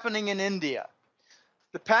what's happening in India.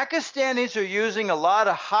 The Pakistanis are using a lot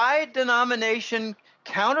of high denomination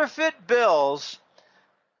counterfeit bills,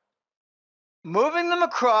 moving them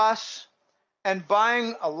across and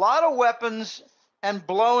buying a lot of weapons and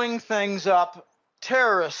blowing things up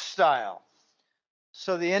terrorist style.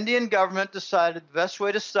 So the Indian government decided the best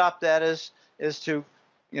way to stop that is to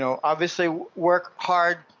obviously work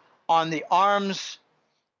hard on the arms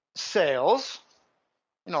sales,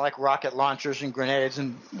 like rocket launchers and grenades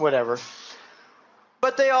and whatever.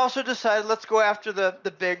 But they also decided, let's go after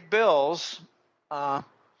the big bills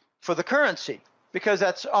for the currency, because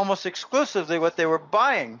that's almost exclusively what they were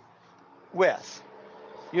buying with,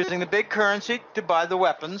 using the big currency to buy the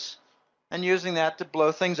weapons and using that to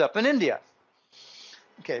blow things up in India.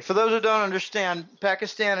 Okay, for those who don't understand,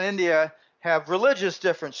 Pakistan and India have religious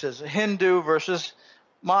differences, Hindu versus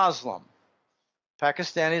Muslim.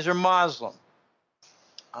 Pakistanis are Muslim.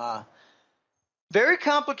 Very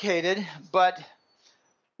complicated, but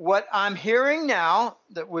what I'm hearing now,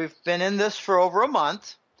 that we've been in this for over a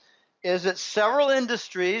month, is that several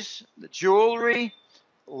industries, the jewelry,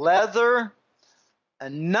 leather, a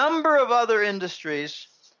number of other industries,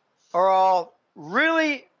 are all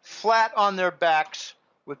really flat on their backs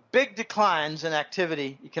with big declines in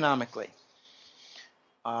activity economically.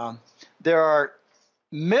 There are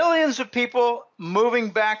millions of people moving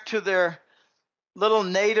back to their little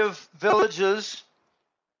native villages,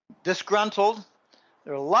 disgruntled.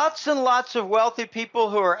 There are lots and lots of wealthy people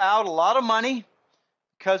who are out a lot of money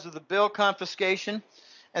because of the bill confiscation,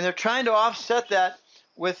 and they're trying to offset that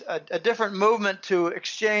with a different movement to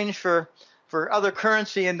exchange for other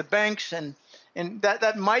currency in the banks, and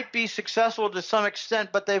that might be successful to some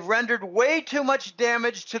extent, but they've rendered way too much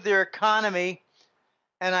damage to their economy.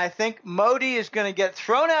 And I think Modi is going to get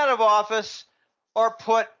thrown out of office or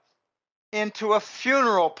put into a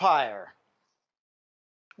funeral pyre.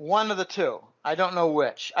 One of the two. I don't know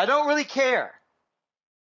which. I don't really care.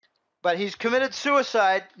 But he's committed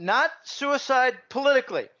suicide, not suicide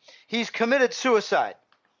politically. He's committed suicide.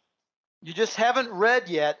 You just haven't read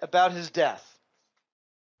yet about his death.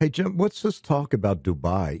 Hey, Jim, what's this talk about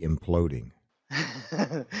Dubai imploding?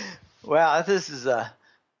 Well, this is a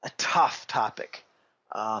tough topic.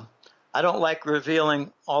 I don't like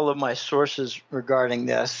revealing all of my sources regarding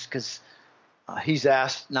this because he's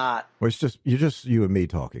asked not. Well, it's just you and me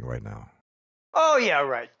talking right now. Oh, yeah,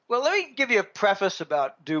 right. Well, let me give you a preface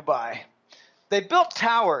about Dubai. They built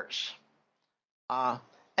towers.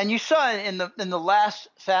 And you saw in the last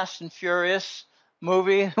Fast and Furious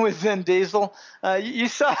movie with Vin Diesel, you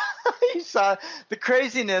saw the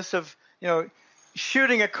craziness of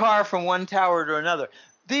shooting a car from one tower to another.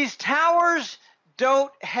 These towers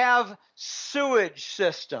don't have sewage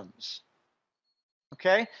systems.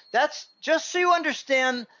 Okay? That's just so you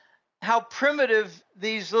understand how primitive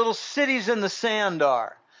these little cities in the sand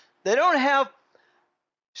are. They don't have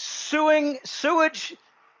sewage,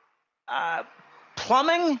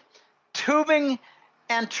 plumbing, tubing,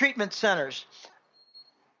 and treatment centers.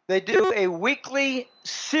 They do a weekly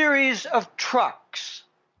series of trucks.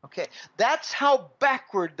 Okay, that's how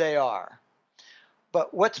backward they are.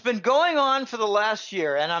 But what's been going on for the last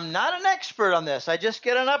year, and I'm not an expert on this, I just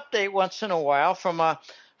get an update once in a while from a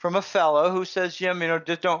fellow who says, Jim,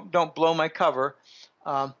 just don't blow my cover.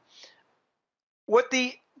 What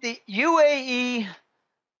the UAE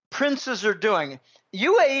princes are doing.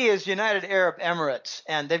 UAE is United Arab Emirates,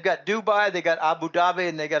 and they've got Dubai, they got Abu Dhabi,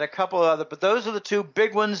 and they got a couple of other, but those are the two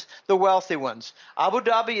big ones, the wealthy ones. Abu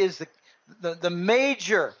Dhabi is the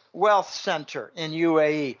major wealth center in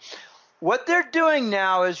UAE. What they're doing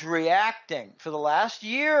now is reacting for the last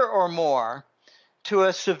year or more to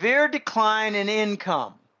a severe decline in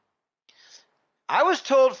income. I was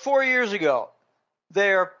told 4 years ago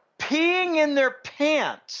they're peeing in their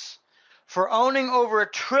pants for owning over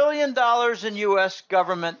 $1 trillion in U.S.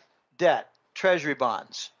 government debt, treasury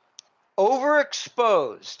bonds.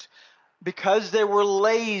 Overexposed because they were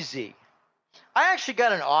lazy. I actually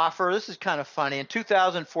got an offer. This is kind of funny. In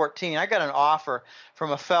 2014, I got an offer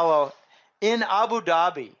from a fellow in Abu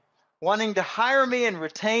Dhabi wanting to hire me and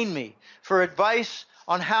retain me for advice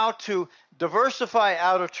on how to diversify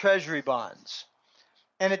out of treasury bonds.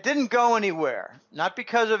 And it didn't go anywhere, not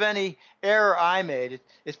because of any error I made.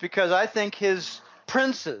 It's because I think his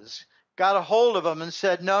princes got a hold of him and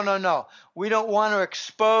said, no, we don't want to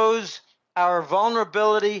expose our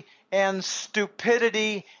vulnerability and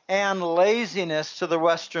stupidity and laziness to the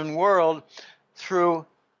Western world through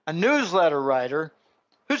a newsletter writer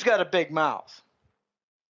who's got a big mouth.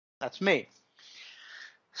 That's me.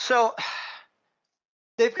 So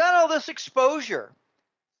they've got all this exposure.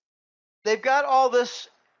 They've got all this,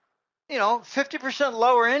 50%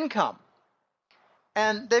 lower income.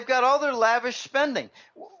 And they've got all their lavish spending.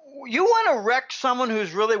 You want to wreck someone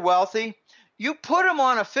who's really wealthy, you put him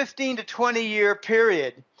on a 15 to 20 year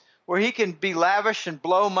period where he can be lavish and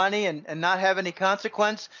blow money and not have any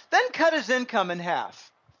consequence, then cut his income in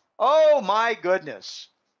half. Oh my goodness.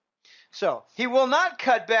 So he will not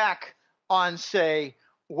cut back on, say,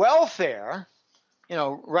 welfare,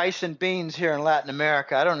 rice and beans here in Latin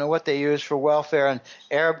America. I don't know what they use for welfare in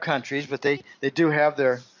Arab countries, but they do have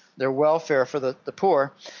their welfare for the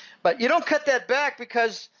poor. But you don't cut that back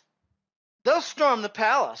because they'll storm the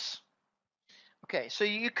palace. Okay, so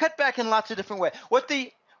you cut back in lots of different ways. What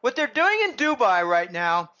they're doing in Dubai right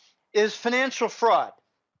now is financial fraud.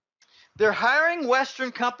 They're hiring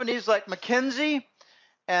Western companies like McKinsey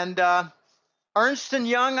and Ernst &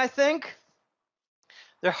 Young, I think.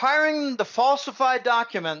 They're hiring the falsified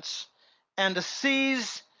documents and to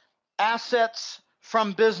seize assets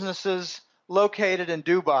from businesses located in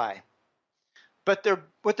Dubai. But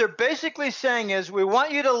what they're basically saying is, we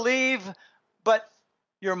want you to leave, but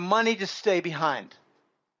your money to stay behind.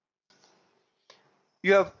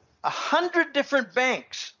 You have 100 different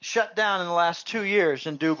banks shut down in the last 2 years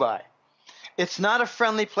in Dubai. It's not a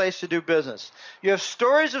friendly place to do business. You have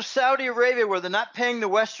stories of Saudi Arabia where they're not paying the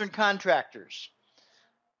Western contractors.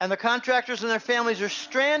 And the contractors and their families are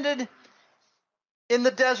stranded in the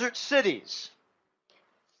desert cities.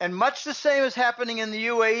 And much the same is happening in the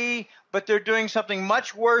UAE, but they're doing something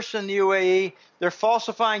much worse in the UAE. They're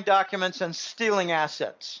falsifying documents and stealing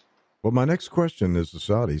assets. Well, my next question is the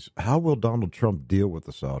Saudis. How will Donald Trump deal with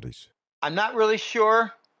the Saudis? I'm not really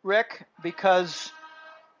sure, Rick, because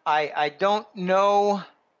I don't know.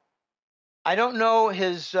 I don't know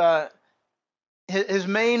his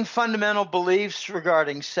main fundamental beliefs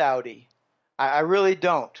regarding Saudi. I really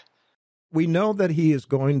don't. We know that he is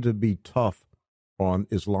going to be tough on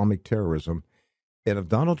Islamic terrorism. And if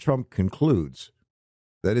Donald Trump concludes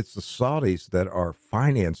that it's the Saudis that are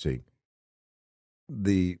financing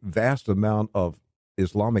the vast amount of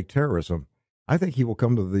Islamic terrorism, I think he will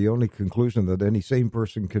come to the only conclusion that any sane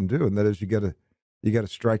person can do, and that is you got to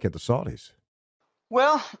strike at the Saudis.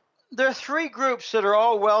 Well, there are three groups that are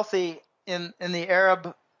all wealthy in the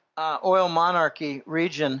Arab oil monarchy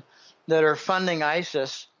region that are funding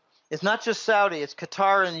ISIS. It's not just Saudi, it's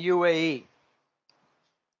Qatar and UAE.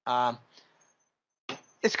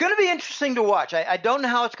 It's going to be interesting to watch. I don't know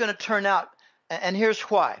how it's going to turn out, and here's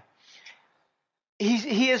why.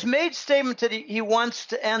 He has made statements that he wants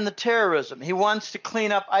to end the terrorism. He wants to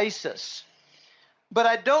clean up ISIS. But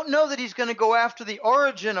I don't know that he's going to go after the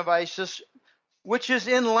origin of ISIS, which is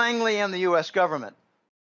in Langley and the U.S. government.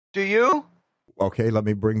 Do you? Okay, let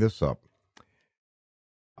me bring this up.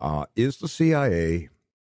 Is the CIA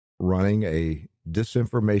running a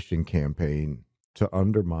disinformation campaign to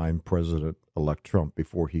undermine President-elect Trump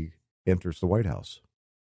before he enters the White House?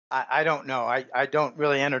 I don't know. I don't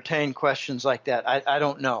really entertain questions like that. I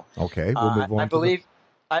don't know. Okay, we'll move on. I believe.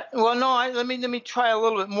 Let me try a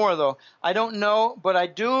little bit more though. I don't know, but I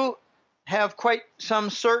do have quite some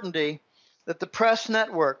certainty that the press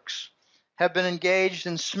networks have been engaged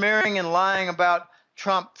in smearing and lying about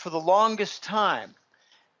Trump for the longest time.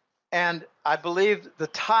 And I believe the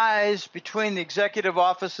ties between the executive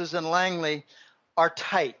offices and Langley are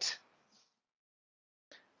tight.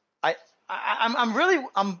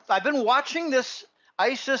 I've been watching this.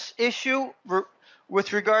 ISIS issue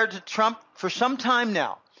with regard to Trump for some time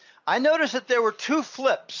now. I noticed that there were two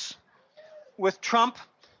flips with Trump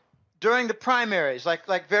during the primaries,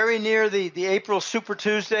 like very near the April Super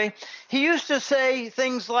Tuesday. He used to say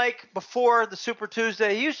things like, before the Super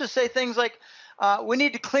Tuesday, he used to say things like, we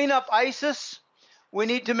need to clean up ISIS. We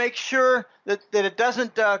need to make sure that it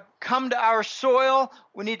doesn't come to our soil.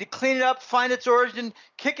 We need to clean it up, find its origin,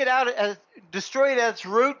 kick it out, destroy it at its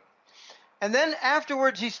root. And then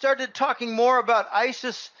afterwards, he started talking more about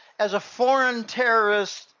ISIS as a foreign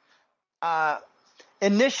terrorist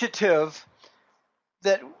initiative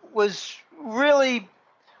that was really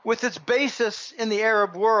with its basis in the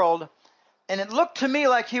Arab world. And it looked to me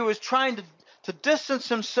like he was trying to distance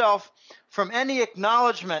himself from any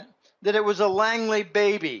acknowledgement that it was a Langley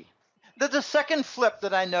baby. The second flip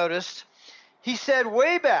that I noticed, he said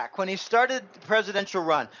way back when he started the presidential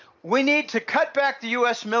run, we need to cut back the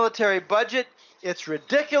U.S. military budget. It's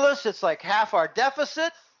ridiculous. It's like half our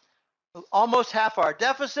deficit, almost half our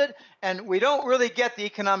deficit, and we don't really get the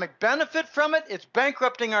economic benefit from it. It's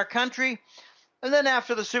bankrupting our country. And then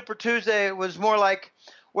after the Super Tuesday, it was more like,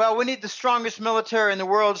 well, we need the strongest military in the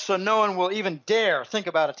world so no one will even dare think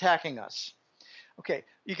about attacking us. Okay,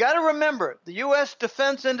 you got to remember, the U.S.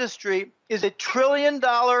 defense industry is a $1 trillion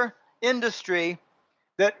industry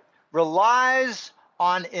that relies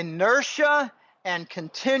on inertia and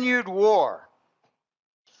continued war.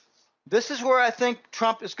 This is where I think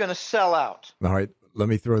Trump is going to sell out. All right, let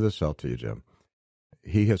me throw this out to you, Jim.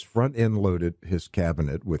 He has front-end loaded his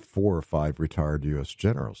cabinet with 4 or 5 retired U.S.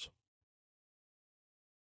 generals.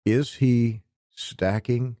 Is he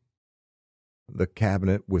stacking the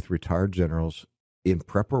cabinet with retired generals in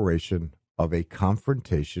preparation of a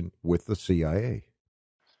confrontation with the CIA?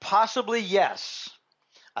 Possibly, yes.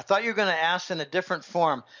 I thought you were going to ask in a different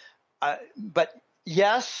form. But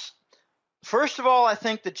yes, first of all, I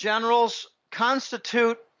think the generals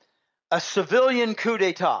constitute a civilian coup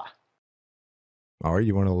d'etat. All right,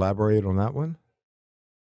 you want to elaborate on that one?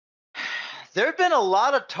 There's been a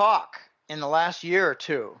lot of talk in the last year or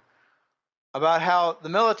two about how the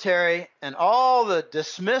military and all the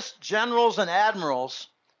dismissed generals and admirals,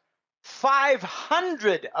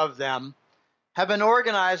 500 of them, have been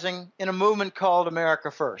organizing in a movement called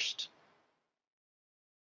America First.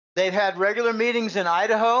 They've had regular meetings in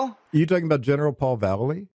Idaho. Are you talking about General Paul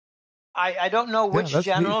Vallely? I don't know which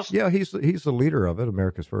generals. He's the leader of it,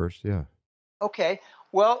 America's First, yeah. Okay,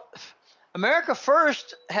 well, America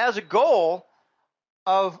First has a goal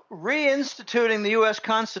of reinstituting the U.S.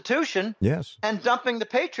 Constitution, yes, and dumping the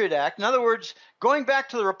Patriot Act. In other words, going back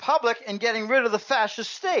to the Republic and getting rid of the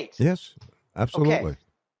fascist state. Yes, absolutely.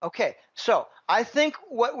 Okay, so I think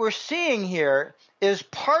what we're seeing here is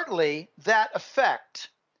partly that effect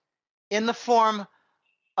in the form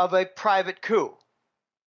of a private coup.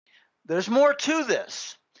 There's more to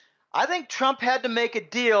this. I think Trump had to make a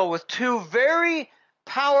deal with 2 very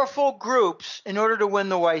powerful groups in order to win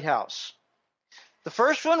the White House. The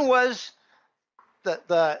first one was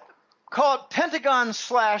the call it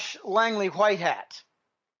Pentagon/Langley White Hat.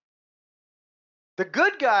 The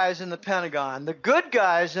good guys in the Pentagon, the good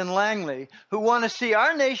guys in Langley who want to see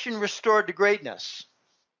our nation restored to greatness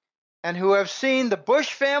and who have seen the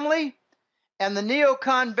Bush family and the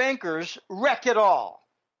neocon bankers wreck it all.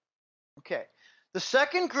 Okay. The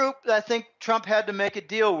second group that I think Trump had to make a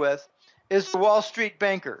deal with is the Wall Street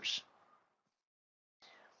bankers.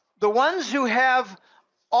 The ones who have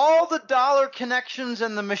all the dollar connections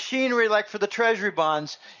and the machinery, like for the treasury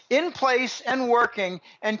bonds, in place and working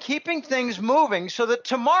and keeping things moving so that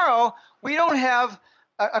tomorrow we don't have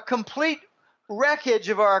a complete wreckage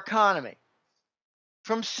of our economy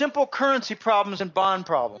from simple currency problems and bond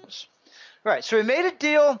problems. Right, so we made a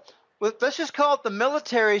deal with, let's just call it the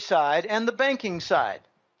military side and the banking side.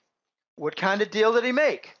 What kind of deal did he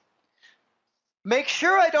make? Make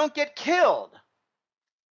sure I don't get killed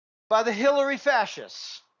by the Hillary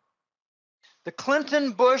fascists, the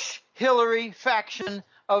Clinton, Bush, Hillary faction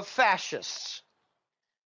of fascists.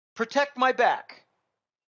 Protect my back.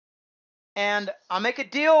 And I'll make a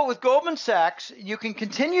deal with Goldman Sachs. You can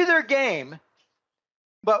continue their game,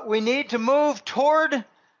 but we need to move toward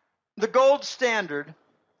the gold standard,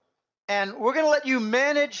 and we're going to let you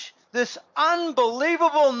manage this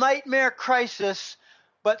unbelievable nightmare crisis,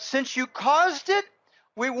 but since you caused it,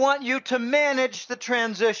 we want you to manage the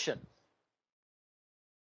transition.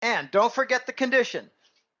 And don't forget the condition.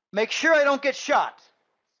 Make sure I don't get shot.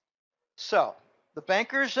 So, the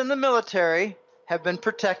bankers and the military have been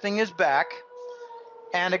protecting his back,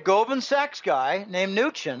 and a Goldman Sachs guy named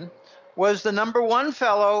Mnuchin was the #1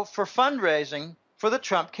 fellow for fundraising for the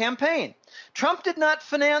Trump campaign. Trump did not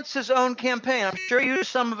finance his own campaign. I'm sure he used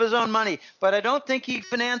some of his own money, but I don't think he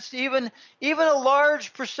financed even a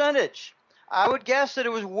large percentage. I would guess that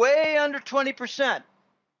it was way under 20%.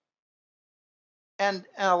 And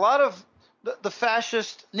a lot of the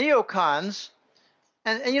fascist neocons,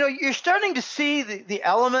 and you know, you're starting to see the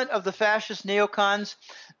element of the fascist neocons.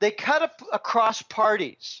 They cut across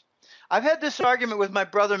parties. I've had this argument with my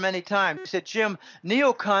brother many times. He said, Jim,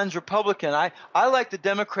 neocons Republican. I like the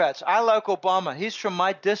Democrats. I like Obama. He's from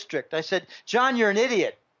my district. I said, John, you're an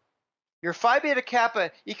idiot. You're Phi Beta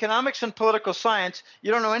Kappa, economics and political science.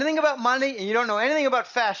 You don't know anything about money, and you don't know anything about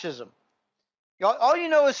fascism. All you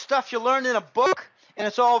know is stuff you learned in a book, and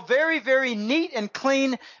it's all very, very neat and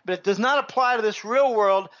clean, but it does not apply to this real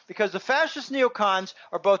world because the fascist neocons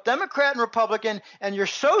are both Democrat and Republican, and you're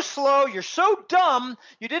so slow, you're so dumb,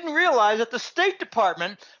 you didn't realize that the State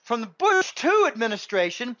Department from the Bush II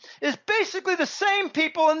administration is basically the same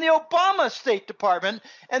people in the Obama State Department,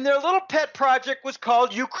 and their little pet project was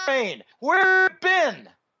called Ukraine. Where have you been? And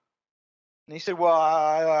he said, well,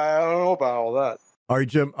 I don't know about all that. All right,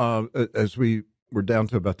 Jim, as we're down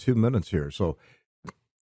to about 2 minutes here, so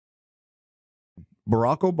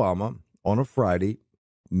Barack Obama on a Friday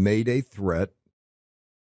made a threat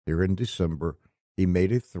here in December. He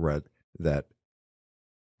made a threat that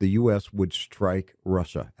the U.S. would strike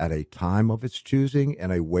Russia at a time of its choosing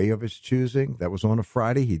and a way of its choosing. That was on a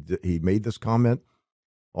Friday. He made this comment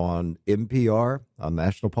on NPR, on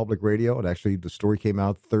National Public Radio. And actually, the story came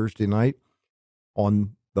out Thursday night.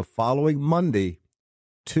 On the following Monday,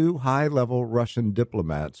 2 high-level Russian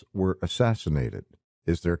diplomats were assassinated.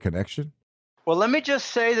 Is there a connection? Well, let me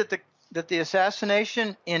just say that the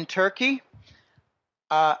assassination in Turkey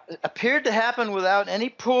appeared to happen without any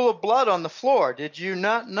pool of blood on the floor. Did you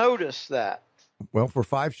not notice that? Well, for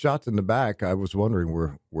 5 shots in the back, I was wondering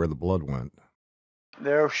where the blood went.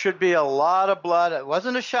 There should be a lot of blood. It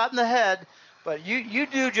wasn't a shot in the head, but you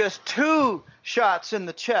do just 2 shots in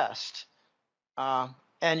the chest,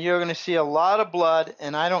 and you're going to see a lot of blood,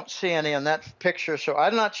 and I don't see any on that picture, so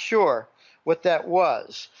I'm not sure what that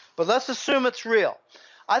was. But let's assume it's real.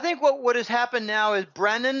 I think what has happened now is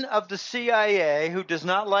Brennan of the CIA, who does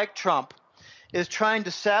not like Trump, is trying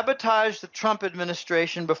to sabotage the Trump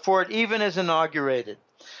administration before it even is inaugurated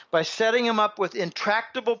by setting him up with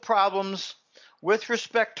intractable problems with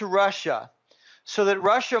respect to Russia, so that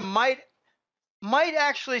Russia might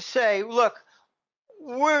actually say, look,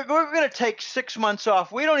 we're going to take 6 months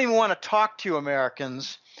off. We don't even want to talk to you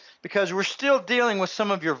Americans because we're still dealing with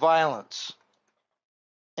some of your violence.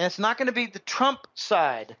 And it's not going to be the Trump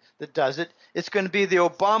side that does it. It's going to be the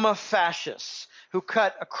Obama fascists who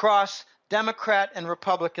cut across Democrat and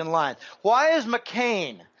Republican line. Why is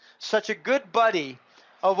McCain such a good buddy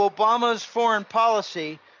of Obama's foreign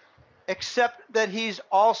policy, except that he's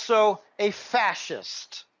also a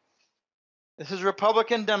fascist? This is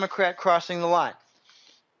Republican, Democrat crossing the line.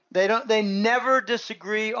 They never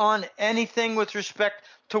disagree on anything with respect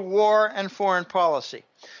to war and foreign policy.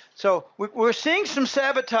 So we're seeing some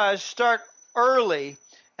sabotage start early,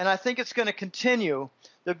 and I think it's going to continue.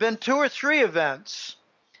 There have been 2 or 3 events,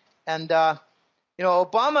 and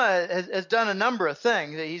Obama has done a number of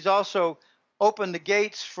things. He's also opened the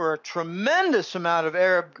gates for a tremendous amount of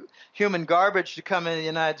Arab human garbage to come into the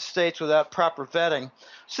United States without proper vetting.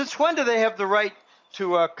 Since when do they have the right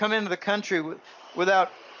to come into the country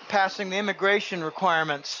without passing the immigration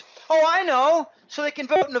requirements? Oh, I know, so they can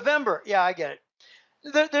vote in November. Yeah, I get it.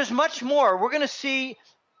 There's much more. We're going to see,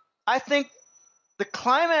 I think, the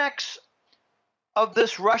climax of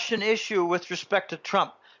this Russian issue with respect to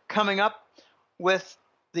Trump coming up with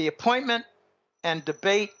the appointment and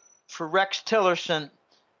debate for Rex Tillerson,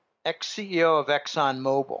 ex-CEO of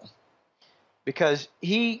ExxonMobil, because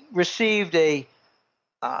he received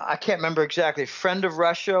I can't remember exactly, friend of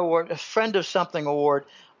Russia or a friend of something award,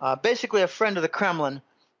 basically a friend of the Kremlin.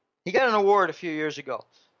 He got an award a few years ago.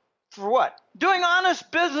 For what? Doing honest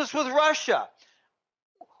business with Russia.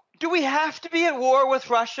 Do we have to be at war with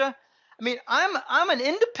Russia? I mean, I'm an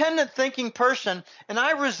independent thinking person, and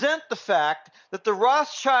I resent the fact that the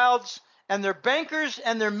Rothschilds and their bankers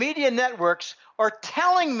and their media networks are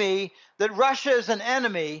telling me that Russia is an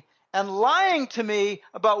enemy and lying to me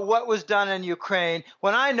about what was done in Ukraine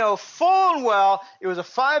when I know full and well it was a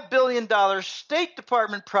 $5 billion State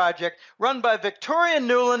Department project run by Victoria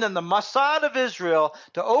Nuland and the Mossad of Israel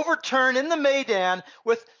to overturn in the Maidan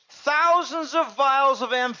with thousands of vials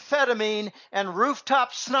of amphetamine and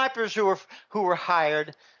rooftop snipers who were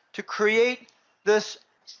hired to create this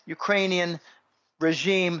Ukrainian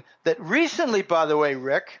regime that recently, by the way,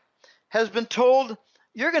 Rick, has been told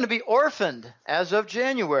you're going to be orphaned as of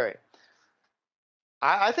January.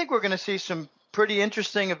 I think we're going to see some pretty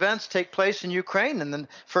interesting events take place in Ukraine in the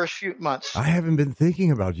first few months. I haven't been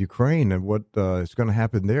thinking about Ukraine and what is going to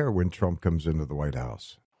happen there when Trump comes into the White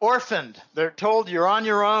House. Orphaned. They're told you're on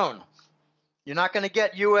your own. You're not going to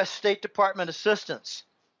get U.S. State Department assistance.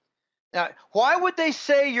 Now, why would they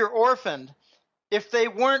say you're orphaned if they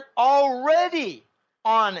weren't already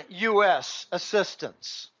on U.S.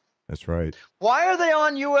 assistance? That's right. Why are they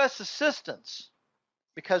on U.S. assistance?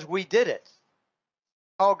 Because we did it.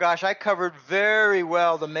 Oh, gosh, I covered very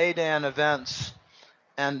well the Maidan events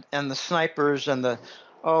and the snipers and the,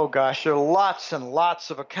 oh, gosh, there are lots and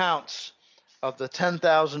lots of accounts of the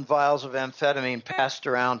 10,000 vials of amphetamine passed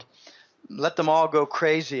around. Let them all go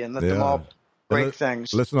crazy and let them all break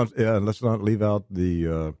things. Let's not leave out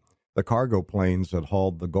the cargo planes that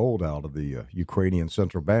hauled the gold out of the Ukrainian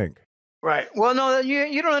central bank. Right. Well, no,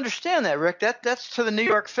 you don't understand that, Rick. That's to the New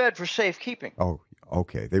York Fed for safekeeping. Oh,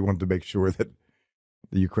 okay. They wanted to make sure that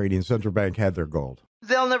the Ukrainian central bank had their gold.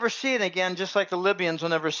 They'll never see it again, just like the Libyans will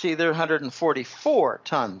never see their 144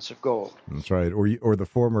 tons of gold. That's right. Or the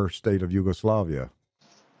former state of Yugoslavia.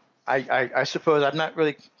 I suppose I'm not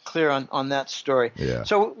really clear on that story. Yeah.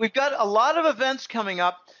 So we've got a lot of events coming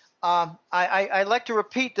up. I'd like to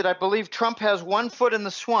repeat that I believe Trump has one foot in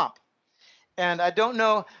the swamp. And I don't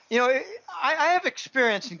know, I have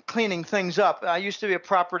experience in cleaning things up. I used to be a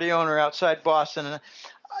property owner outside Boston. And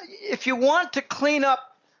if you want to clean up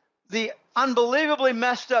the unbelievably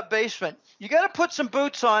messed up basement, you got to put some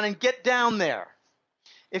boots on and get down there.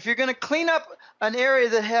 If you're going to clean up an area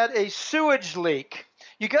that had a sewage leak,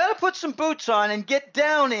 you got to put some boots on and get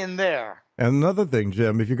down in there. And another thing,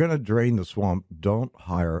 Jim, if you're going to drain the swamp, don't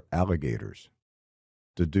hire alligators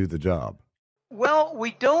to do the job. Well,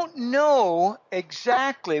 we don't know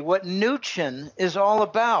exactly what Mnuchin is all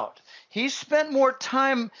about. He's spent more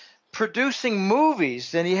time producing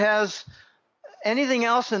movies than he has anything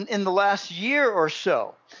else in the last year or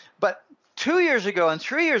so. But 2 years ago and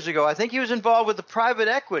 3 years ago, I think he was involved with the private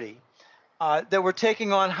equity that were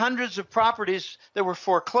taking on hundreds of properties that were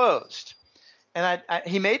foreclosed. And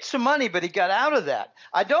he made some money, but he got out of that.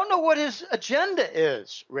 I don't know what his agenda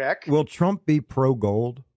is, Rick. Will Trump be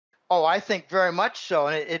pro-gold? Oh, I think very much so.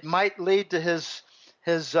 And it might lead to his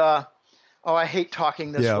I hate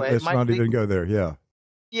talking this way. Let's not even go there, yeah.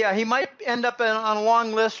 Yeah, he might end up on a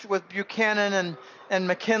long list with Buchanan and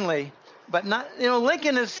McKinley. But not,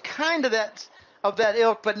 Lincoln is kind of that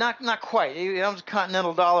ilk, but not quite. He owns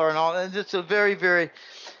Continental Dollar and all. And it's a very, very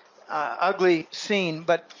ugly scene.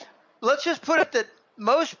 But let's just put it that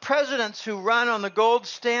most presidents who run on the gold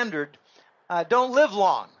standard don't live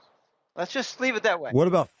long. Let's just leave it that way. What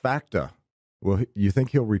about FACTA? Well, you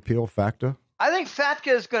think he'll repeal FACTA? I think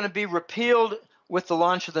FATCA is going to be repealed with the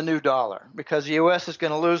launch of the new dollar because the U.S. is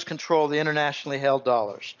going to lose control of the internationally held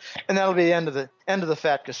dollars. And that'll be the end of the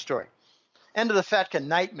FATCA story. End of the FATCA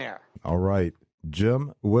nightmare. All right.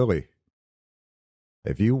 Jim Willie,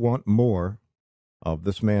 if you want more of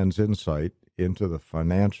this man's insight into the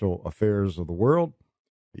financial affairs of the world,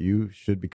 you should become